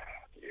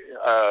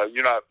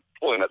not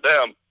pulling at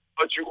them,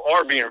 but you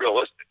are being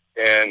realistic.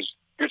 And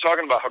you're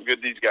talking about how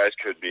good these guys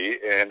could be,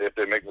 and if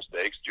they make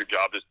mistakes, your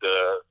job is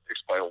to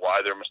explain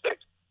why they're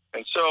mistakes.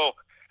 And so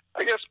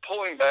I guess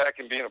pulling back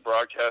and being a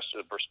broadcaster,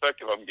 the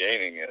perspective I'm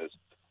gaining is,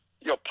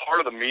 part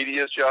of the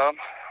media's job.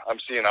 I'm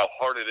seeing how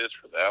hard it is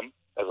for them.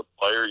 As a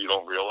player, you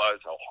don't realize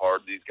how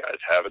hard these guys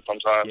have it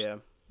sometimes. Yeah.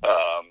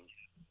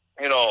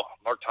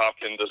 Mark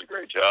Tompkins does a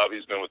great job.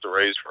 He's been with the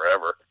Rays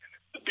forever,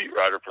 the beat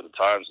writer for the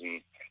Times.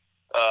 And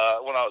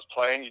when I was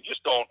playing, you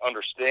just don't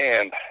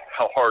understand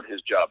how hard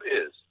his job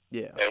is.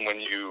 Yeah. And when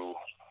you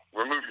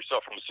remove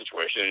yourself from the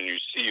situation and you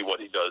see what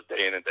he does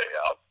day in and day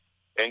out,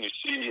 and you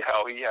see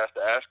how he has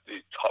to ask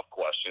these tough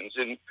questions,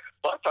 and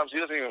a lot of times he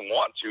doesn't even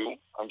want to,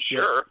 I'm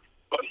sure,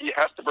 but he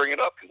has to bring it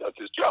up because that's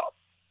his job,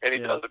 and he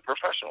does it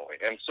professionally.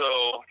 And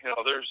so,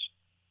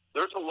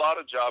 there's a lot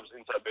of jobs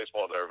inside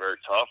baseball that are very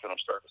tough, and I'm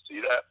starting to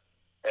see that.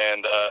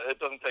 And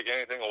it doesn't take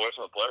anything away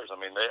from the players.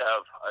 They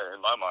have,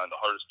 in my mind, the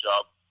hardest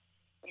job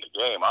in the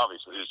game,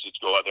 obviously, is just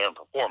go out there and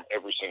perform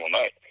every single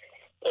night.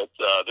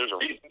 There's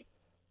a reason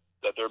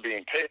that they're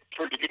being paid a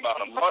pretty good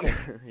amount of money.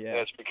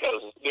 And it's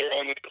because they're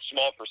only a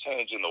small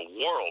percentage in the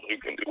world who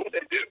can do what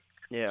they do.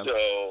 Yeah.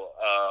 So,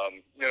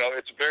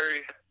 it's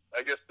very,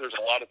 I guess there's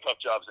a lot of tough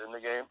jobs in the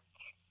game,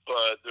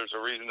 but there's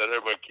a reason that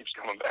everybody keeps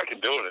coming back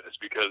and doing it. It's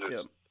because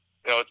it's,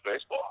 it's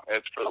baseball. And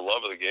it's for the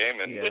love of the game,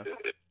 and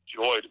it's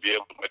joy to be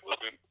able to make a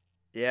living.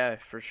 Yeah,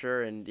 for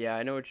sure. And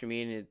I know what you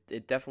mean.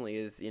 It definitely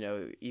is,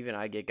 even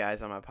I get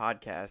guys on my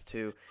podcast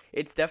too.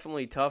 It's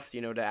definitely tough,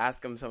 to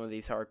ask them some of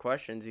these hard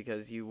questions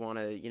because you want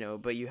to,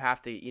 but you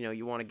have to,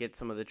 you want to get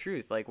some of the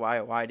truth. Like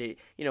why did,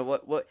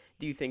 what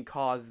do you think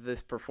caused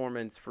this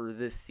performance for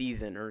this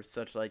season or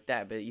such like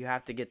that? But you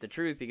have to get the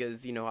truth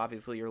because,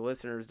 obviously your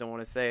listeners don't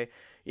want to say,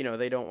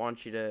 they don't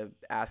want you to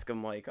ask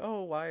them like,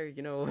 oh, why,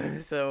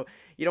 so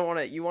you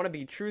want to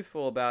be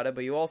truthful about it,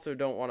 but you also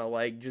don't want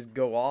to just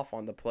go off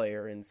on the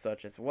player and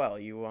such as well.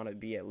 You want to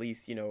be at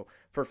least,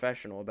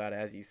 professional about it,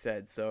 as you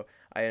said. So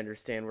I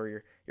understand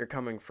where you're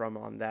coming from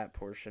on that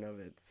portion of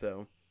it.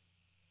 So.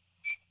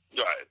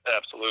 Right.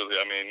 Absolutely.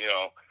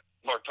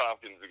 Mark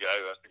Tompkins is the guy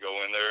who has to go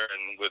in there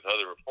and with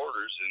other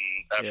reporters,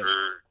 and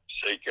after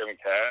say Kevin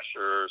Cash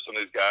or some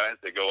of these guys,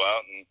 they go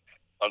out and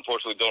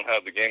unfortunately don't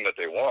have the game that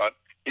they want.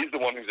 He's the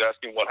one who's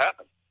asking what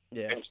happened.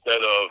 Yeah.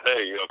 Instead of,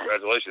 hey,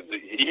 congratulations.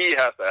 He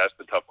has to ask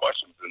the tough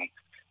questions. And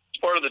it's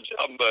part of the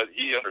job, but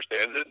he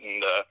understands it.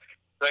 And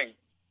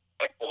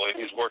thankfully,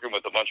 he's working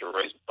with a bunch of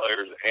Rays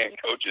players and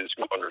coaches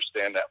who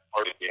understand that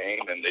part of the game,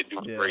 and they do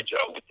a great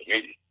job with the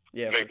media.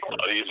 Yeah, it makes it a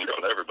lot easier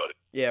on everybody.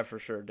 Yeah, for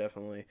sure,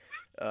 definitely.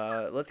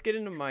 Let's get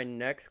into my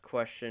next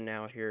question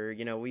now here.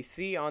 We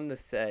see on the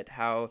set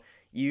how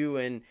you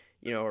and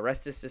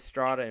Orestes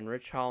Estrada and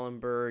Rich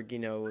Hollenberg,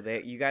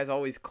 you guys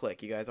always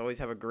click. You guys always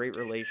have a great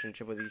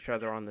relationship with each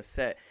other on the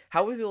set.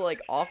 How is it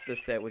like off the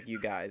set with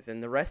you guys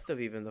and the rest of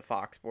even the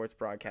Fox Sports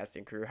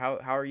broadcasting crew? How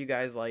are you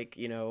guys like,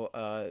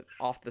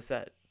 off the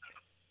set?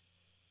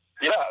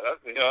 Yeah,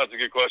 that's a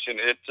good question.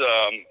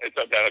 It's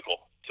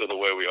identical to the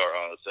way we are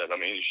on the set.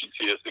 You should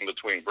see us in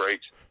between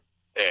breaks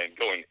and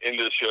going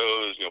into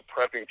shows,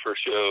 prepping for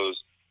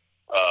shows,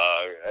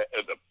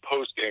 the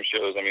post-game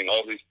shows.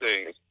 All these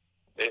things.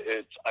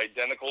 It's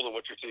identical to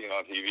what you're seeing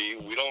on TV.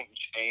 We don't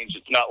change.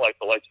 It's not like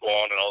the lights go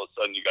on and all of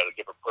a sudden you got a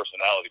different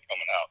personality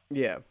coming out.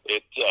 Yeah.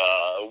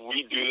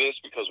 We do this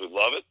because we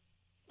love it.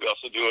 We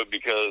also do it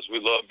because we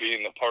love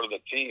being a part of the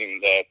team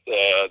that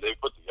they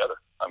put together.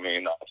 I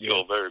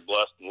feel very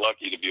blessed and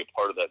lucky to be a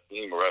part of that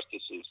team.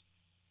 Orestes is,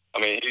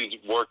 he's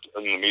worked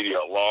in the media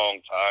a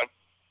long time.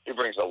 He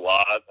brings a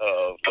lot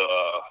of,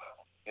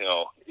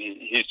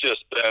 he's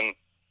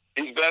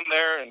been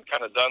there and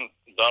kind of done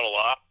a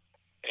lot.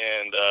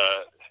 And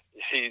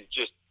he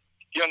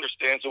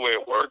understands the way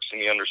it works,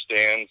 and he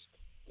understands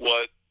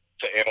what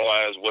to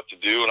analyze, what to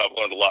do, and I've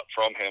learned a lot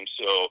from him.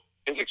 So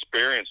his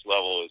experience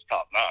level is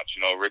top notch.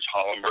 Rich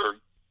Hollenberg,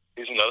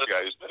 he's another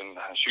guy he's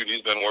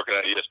been working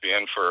at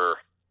ESPN for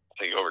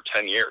I think over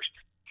 10 years,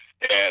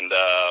 and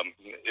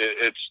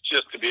it's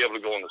just to be able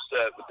to go on the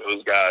set with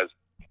those guys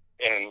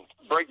and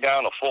break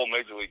down a full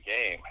major league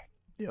game.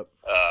 Yep.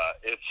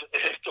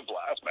 It's a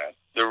blast, man.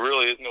 There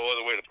really is no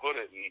other way to put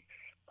it. And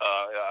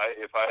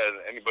if I had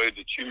anybody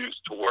to choose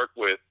to work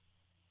with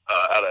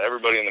out of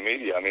everybody in the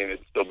media,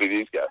 it'd still be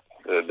these guys.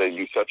 They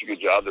do such a good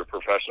job. They're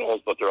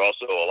professionals, but they're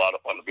also a lot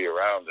of fun to be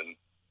around. And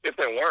if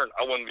they weren't,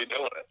 I wouldn't be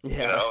doing it.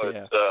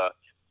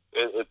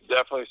 it's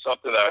definitely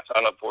something that I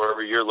sign up for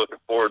every year. Looking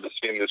forward to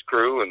seeing this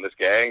crew and this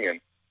gang and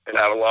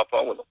having a lot of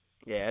fun with them.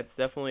 Yeah, it's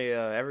definitely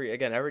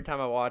every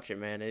time I watch it,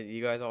 man,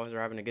 you guys always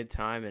are having a good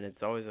time, and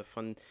it's always a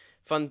fun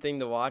thing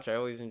to watch. I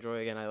always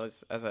enjoy. Again,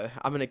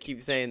 I'm gonna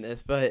keep saying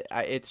this, but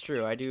it's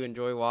true. I do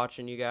enjoy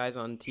watching you guys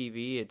on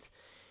TV.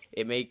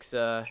 It makes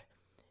I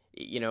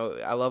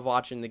love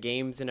watching the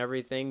games and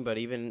everything, but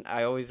even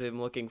I always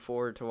am looking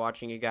forward to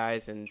watching you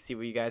guys and see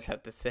what you guys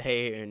have to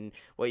say and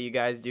what you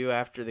guys do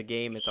after the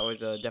game. It's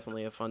always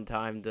definitely a fun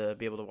time to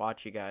be able to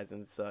watch you guys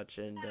and such.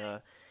 And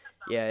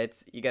yeah,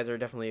 you guys are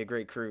definitely a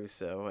great crew.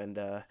 So, and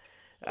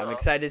I'm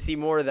excited to see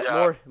more of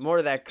that, more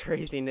of that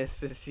craziness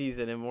this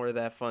season, and more of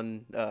that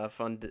fun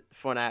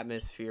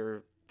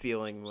atmosphere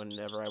feeling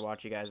whenever I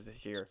watch you guys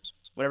this year,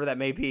 whatever that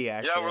may be.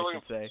 Actually, I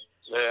should say.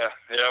 Yeah,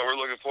 we're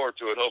looking forward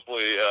to it.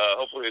 Hopefully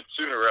it's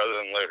sooner rather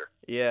than later.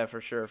 Yeah,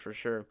 for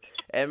sure.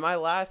 And my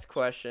last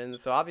question,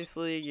 so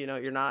obviously,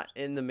 you're not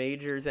in the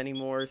majors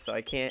anymore, so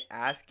I can't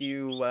ask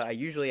you what I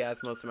usually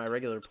ask most of my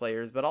regular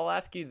players, but I'll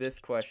ask you this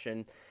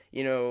question.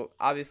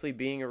 Obviously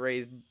being a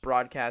Rays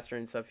broadcaster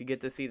and stuff, you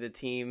get to see the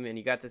team and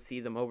you got to see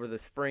them over the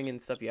spring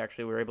and stuff. You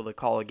actually were able to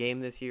call a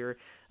game this year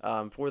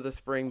for the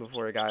spring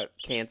before it got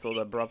canceled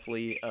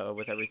abruptly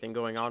with everything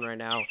going on right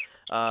now.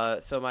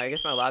 So I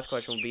guess my last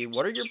question would be,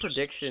 what are your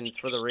predictions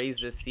for the Rays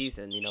this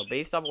season?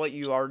 Based on what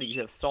you already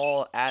have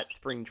saw at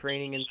spring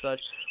training and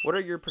such, what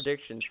are your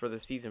predictions for the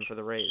season for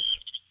the Rays?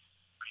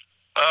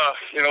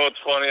 It's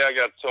funny. I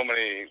got so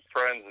many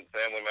friends and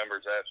family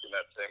members asking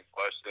that same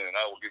question, and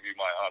I will give you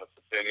my honest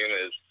opinion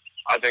is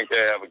I think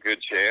they have a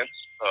good chance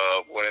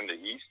of winning the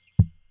East,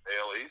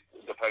 AL East,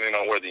 depending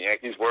on where the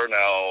Yankees were.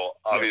 Now,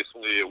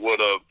 obviously, it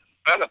would have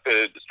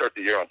benefited to start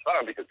the year on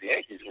time because the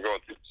Yankees were going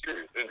through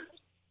serious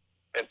injuries.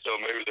 And so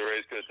maybe the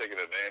Rays could have taken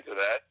advantage of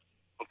that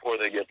before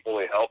they get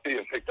fully healthy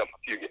and picked up a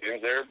few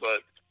games there.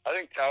 But I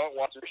think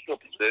talent-wise, they're still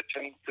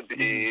positioned to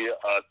be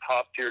a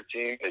top-tier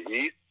team in the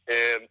East.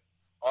 And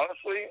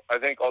honestly, I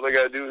think all they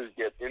got to do is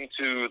get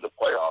into the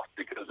playoffs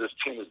because this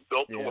team is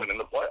built to win in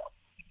the playoffs.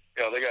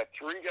 They got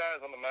three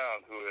guys on the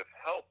mound who, if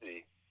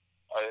healthy,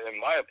 in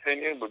my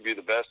opinion, would be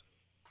the best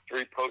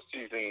three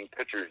postseason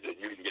pitchers that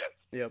you can get.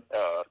 Yep.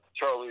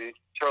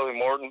 Charlie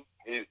Morton,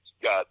 he's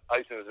got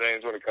ice in his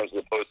veins when it comes to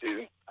the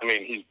postseason. I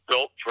mean, he's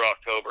built for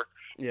October.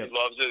 Yep. He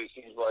loves it. It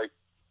seems like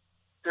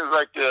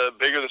the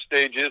bigger the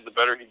stage is, the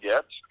better he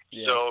gets.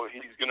 Yep. So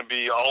he's going to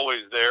be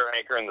always there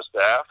anchoring the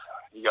staff.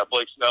 You got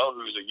Blake Snell,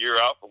 who's a year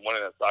out from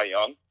winning a Cy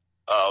Young.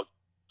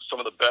 Some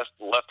of the best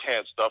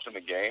left-hand stuff in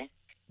the game.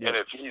 Yep. And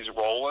if he's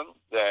rolling,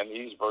 then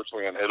he's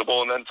virtually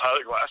unhittable. And then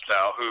Tyler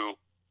Glasnow, who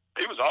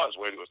he was on his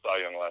way to a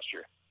Cy Young last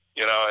year,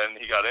 and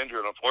he got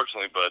injured,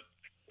 unfortunately. But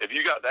if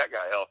you got that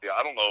guy healthy,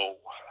 I don't know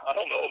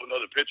of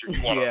another pitcher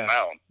you want on the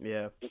mound.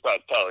 Yeah.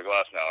 Besides Tyler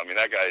Glasnow. I mean,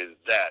 that guy is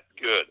that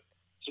good.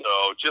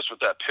 So just with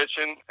that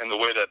pitching and the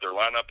way that their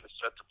lineup is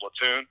set to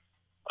platoon,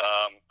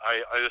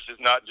 this is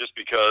not just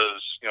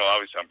because,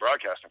 obviously I'm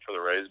broadcasting for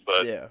the Rays,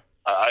 but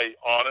I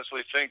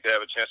honestly think they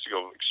have a chance to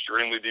go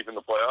extremely deep in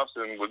the playoffs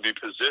and would be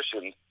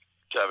positioned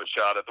to have a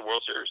shot at the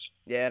World Series.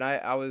 Yeah, and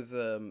I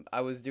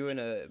was doing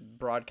a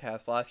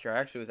broadcast last year. I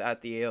actually was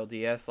at the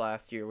ALDS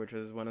last year, which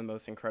was one of the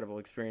most incredible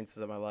experiences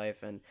of my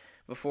life. And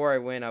before I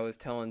went, I was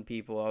telling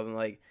people, I'm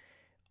like,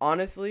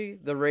 honestly,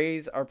 the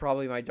Rays are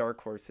probably my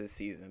dark horse this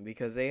season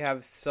because they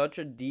have such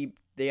a deep.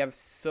 They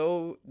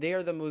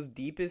are the most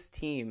deepest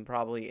team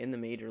probably in the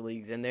major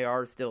leagues, and they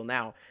are still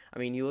now. I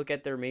mean, you look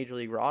at their major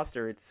league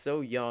roster, it's so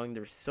young,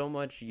 there's so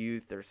much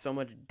youth, there's so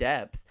much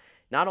depth.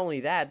 Not only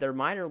that, their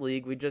minor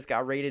league, we just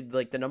got rated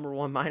like the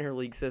 #1 minor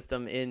league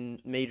system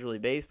in Major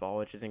League Baseball,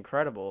 which is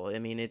incredible. I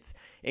mean, it's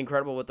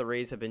incredible what the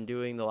Rays have been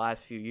doing the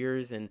last few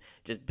years and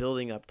just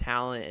building up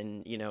talent.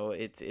 And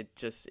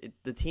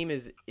the team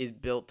is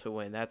built to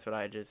win. That's what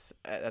I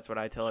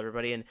tell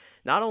everybody. And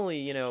not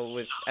only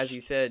with, as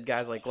you said,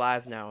 guys like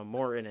Glasnow and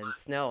Morton and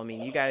Snell. I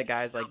mean, you got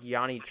guys like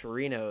Yanni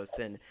Chirinos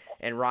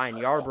and Ryan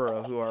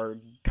Yarborough who are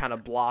kind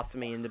of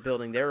blossoming into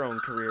building their own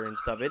career and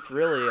stuff. It's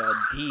really a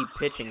deep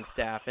pitching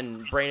staff.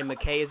 And Brandon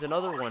McKay is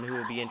another one who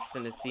would be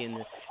interesting to see in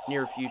the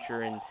near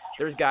future. And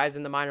there's guys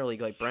in the minor league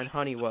like Brent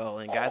Honeywell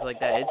and guys like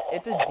that.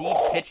 It's a deep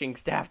pitching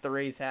staff the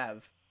Rays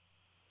have.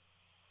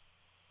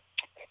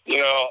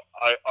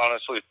 I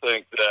honestly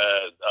think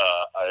that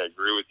I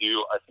agree with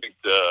you. I think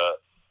the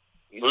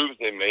moves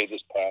they made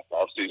this past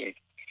offseason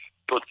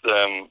puts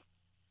them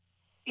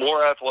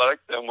more athletic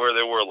than where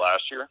they were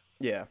last year.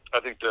 Yeah.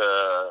 I think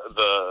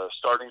the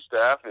starting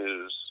staff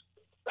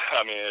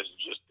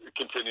it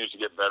continues to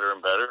get better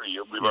and better.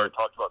 We've already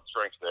talked about the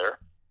strengths there.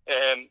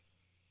 And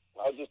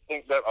I just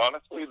think that,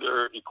 honestly,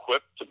 they're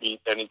equipped to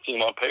beat any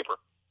team on paper.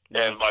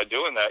 And by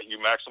doing that, you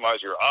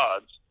maximize your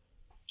odds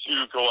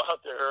to go out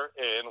there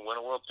and win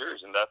a World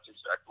Series. And that's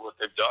exactly what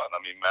they've done.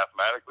 I mean,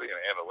 mathematically and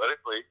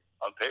analytically,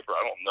 on paper,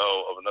 I don't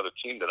know of another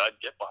team that I'd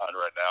get behind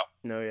right now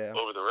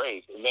over the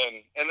Rays. And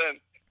then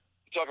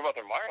talk about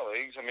their minor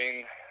leagues. I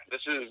mean,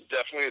 this is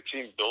definitely a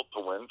team built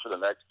to win for the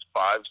next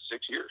 5-6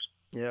 years.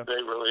 Yeah,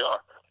 they really are.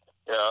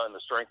 Yeah, and the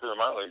strength of the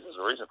minor leagues is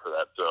a reason for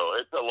that. So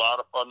it's a lot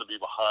of fun to be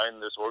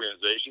behind this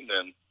organization,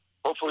 and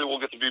hopefully we'll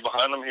get to be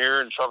behind them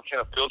here in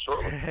Tropicana Field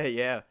shortly.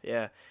 Yeah.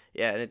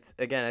 And it's,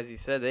 again, as you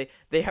said,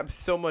 they have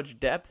so much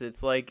depth.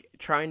 It's like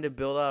trying to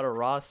build out a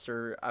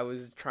roster. I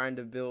was going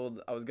to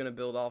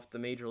build off the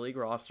major league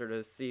roster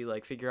to see,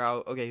 like, figure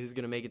out, okay, who's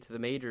going to make it to the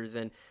majors,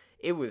 and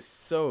it was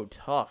so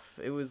tough.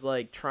 It was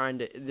like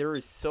there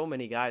is so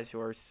many guys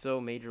who are so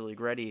major league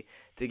ready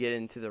to get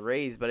into the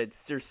Rays, but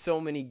there's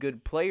so many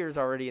good players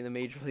already in the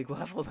major league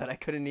level that I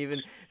couldn't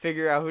even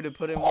figure out who to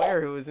put in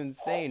where. It was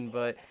insane.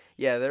 But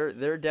yeah,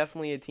 they're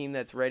definitely a team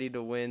that's ready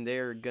to win.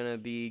 They're gonna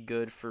be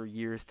good for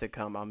years to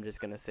come. I'm just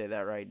gonna say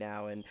that right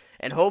now, and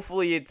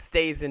hopefully it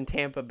stays in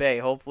Tampa Bay.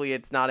 Hopefully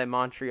it's not in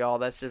Montreal.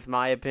 That's just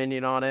my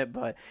opinion on it,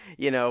 but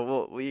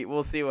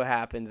we'll see what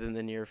happens in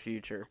the near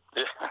future.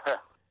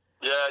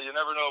 Yeah, you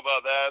never know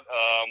about that.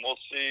 We'll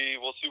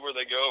see where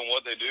they go and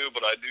what they do.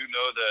 But I do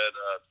know that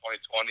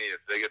 2020, if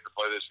they get to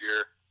play this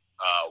year,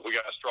 we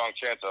got a strong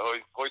chance of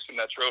hoisting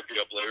that trophy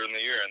up later in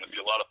the year, and it'll be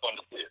a lot of fun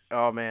to see it.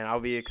 Oh man, I'll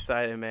be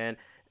excited, man.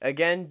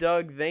 Again,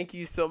 Doug, thank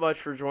you so much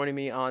for joining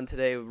me on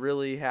today.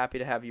 Really happy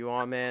to have you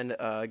on, man.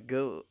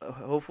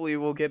 Hopefully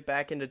we'll get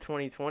back into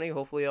 2020.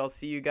 Hopefully I'll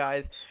see you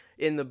guys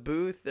in the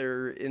booth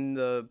or in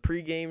the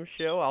pregame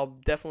show. I'll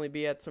definitely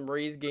be at some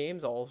Rays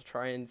games. I'll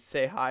try and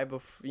say hi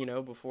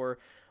before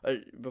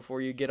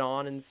you get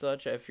on and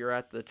such. If you're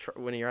at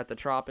when you're at the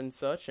Trop and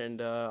such,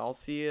 and I'll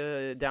see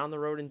you down the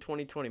road in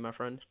 2020, my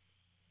friend.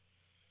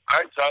 All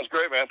right, sounds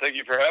great, man. Thank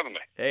you for having me.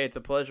 Hey, it's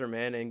a pleasure,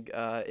 man, and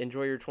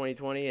enjoy your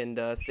 2020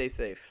 and stay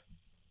safe.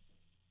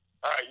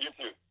 All right, you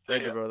too.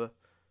 Thank you, brother.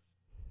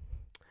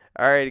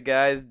 All right,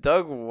 guys,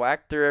 Doug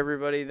Waechter,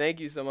 everybody. Thank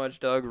you so much,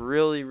 Doug.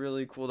 Really,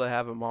 really cool to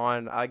have him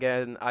on.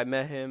 Again, I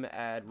met him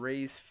at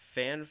Rays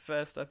Fan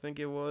Fest, I think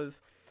it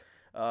was.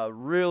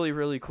 Really,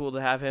 really cool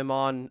to have him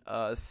on.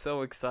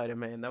 So excited,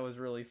 man. That was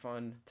really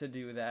fun to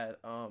do that.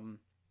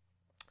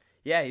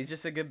 Yeah, he's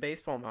just a good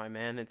baseball mind,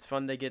 man. It's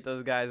fun to get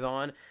those guys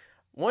on.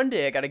 One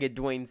day I got to get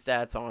Dwayne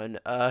Stats on.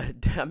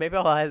 Maybe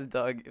I'll ask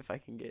Doug if I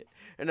can get.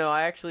 No,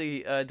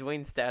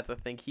 Dwayne Stats, I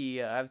think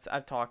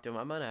I've talked to him.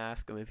 I'm going to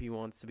ask him if he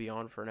wants to be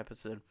on for an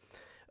episode.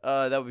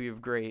 That would be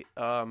great.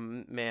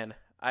 Man,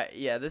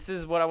 this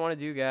is what I want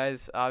to do,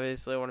 guys.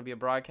 Obviously, I want to be a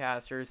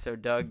broadcaster. So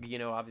Doug,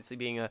 obviously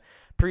being a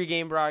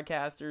pregame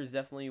broadcaster is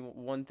definitely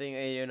one thing.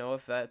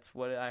 If that's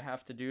what I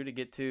have to do to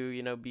get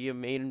to, be a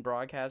main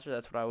broadcaster,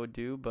 that's what I would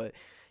do. But,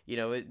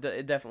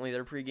 it definitely,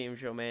 their pregame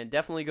show, man.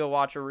 Definitely go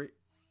watch a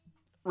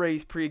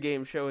Rays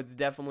pregame show. It's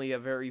definitely a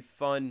very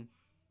fun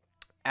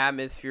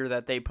atmosphere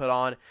that they put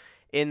on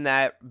in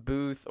that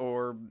booth,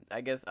 or I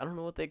guess I don't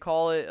know what they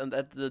call it,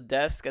 at the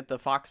desk at the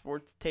Fox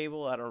Sports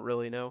table. I don't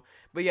really know,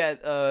 but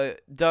yeah,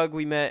 Doug,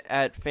 we met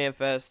at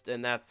FanFest,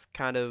 and that's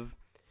kind of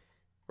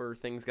where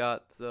things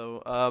got.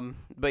 So,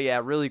 but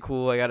yeah, really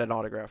cool. I got an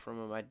autograph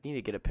from him. I need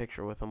to get a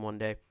picture with him one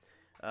day.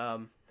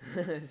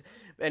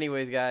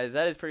 Anyways, guys,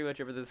 that is pretty much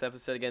it for this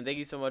episode. Again, thank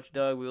you so much,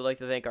 Doug. We would like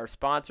to thank our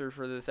sponsor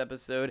for this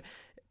episode,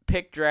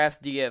 Pick Drafts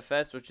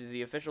DFS, which is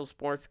the official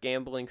sports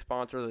gambling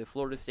sponsor of the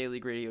Florida State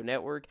League Radio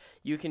Network.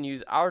 You can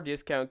use our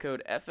discount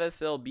code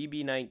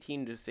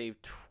FSLBB19 to save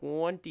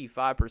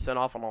 25%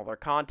 off on all their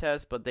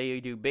contests, but they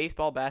do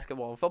baseball,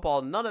 basketball, and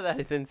football. None of that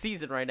is in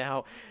season right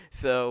now,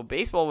 so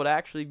baseball would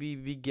actually be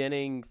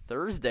beginning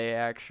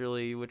Thursday,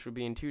 which would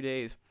be in 2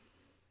 days.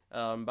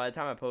 By the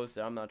time I post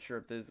it, I'm not sure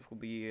if this will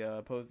be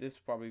posted. This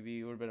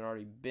would have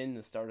already been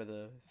the start of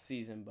the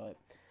season, but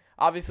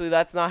obviously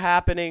that's not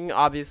happening.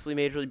 Obviously,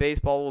 Major League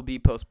Baseball will be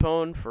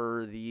postponed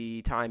for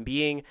the time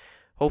being.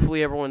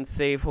 Hopefully everyone's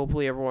safe.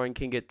 Hopefully everyone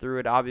can get through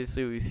it.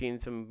 Obviously, we've seen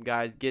some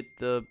guys get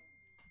the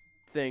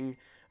thing.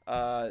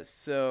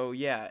 So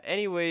yeah.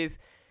 Anyways,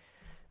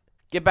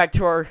 get back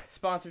to our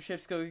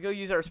sponsorships. Go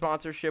use our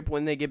sponsorship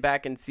when they get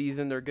back in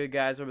season. They're good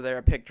guys over there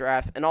at Pick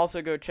Drafts. And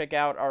also go check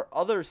out our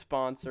other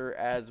sponsor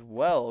as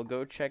well.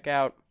 Go check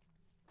out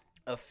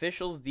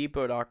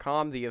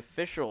officialsdepot.com, the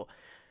official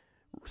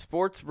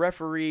sports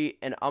referee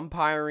and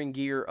umpiring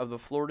gear of the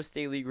Florida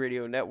State League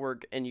Radio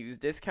Network, and use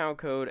discount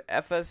code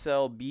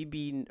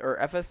FSLBB or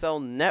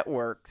FSL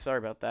Network. Sorry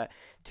about that,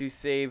 to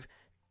save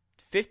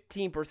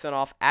 15%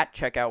 off at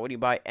checkout when you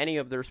buy any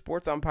of their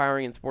sports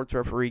umpiring and sports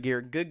referee gear.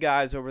 Good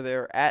guys over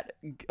there at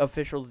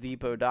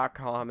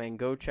officialsdepot.com, and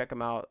go check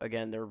them out.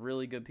 Again, they're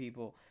really good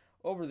people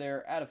over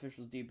there at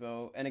Officials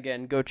Depot. And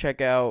again, go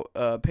check out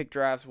Pick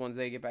Drafts once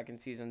they get back in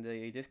season.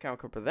 The discount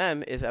code for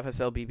them is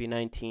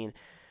FSLBB19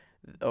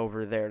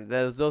 over there.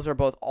 Those are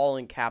both all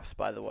in caps,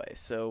 by the way.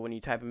 So when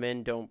you type them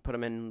in, don't put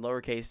them in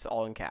lowercase,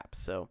 all in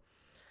caps. So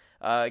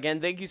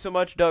again, thank you so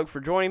much, Doug, for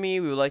joining me.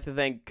 We would like to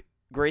thank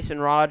Grayson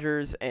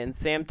Rogers and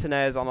Sam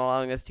Tenez on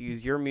allowing us to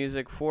use your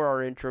music for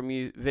our intro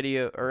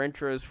video or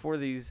intros for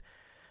these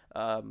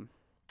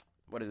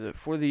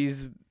for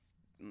these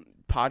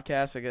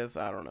podcasts, I guess.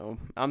 I don't know.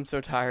 I'm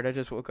so tired. I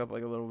just woke up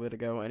like a little bit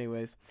ago.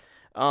 Anyways,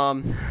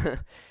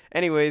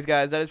 Anyways,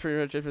 guys, that is pretty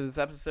much it for this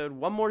episode.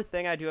 One more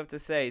thing I do have to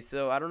say.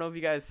 So I don't know if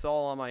you guys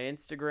saw on my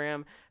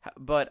Instagram,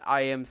 but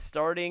I am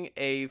starting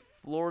a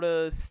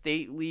Florida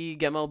State League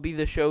MLB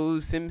The Show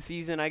sim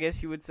season, I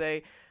guess you would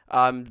say.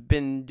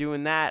 Been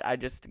doing that. I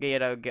just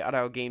got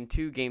out game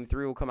 2. Game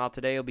 3 will come out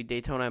today. It'll be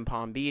Daytona and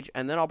Palm Beach.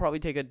 And then I'll probably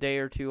take a day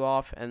or two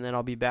off. And then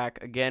I'll be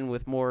back again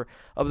with more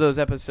of those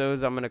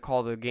episodes. I'm going to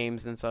call the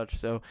games and such.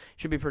 So it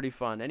should be pretty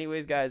fun.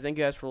 Anyways, guys, thank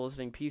you guys for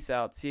listening. Peace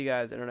out. See you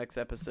guys in our next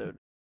episode.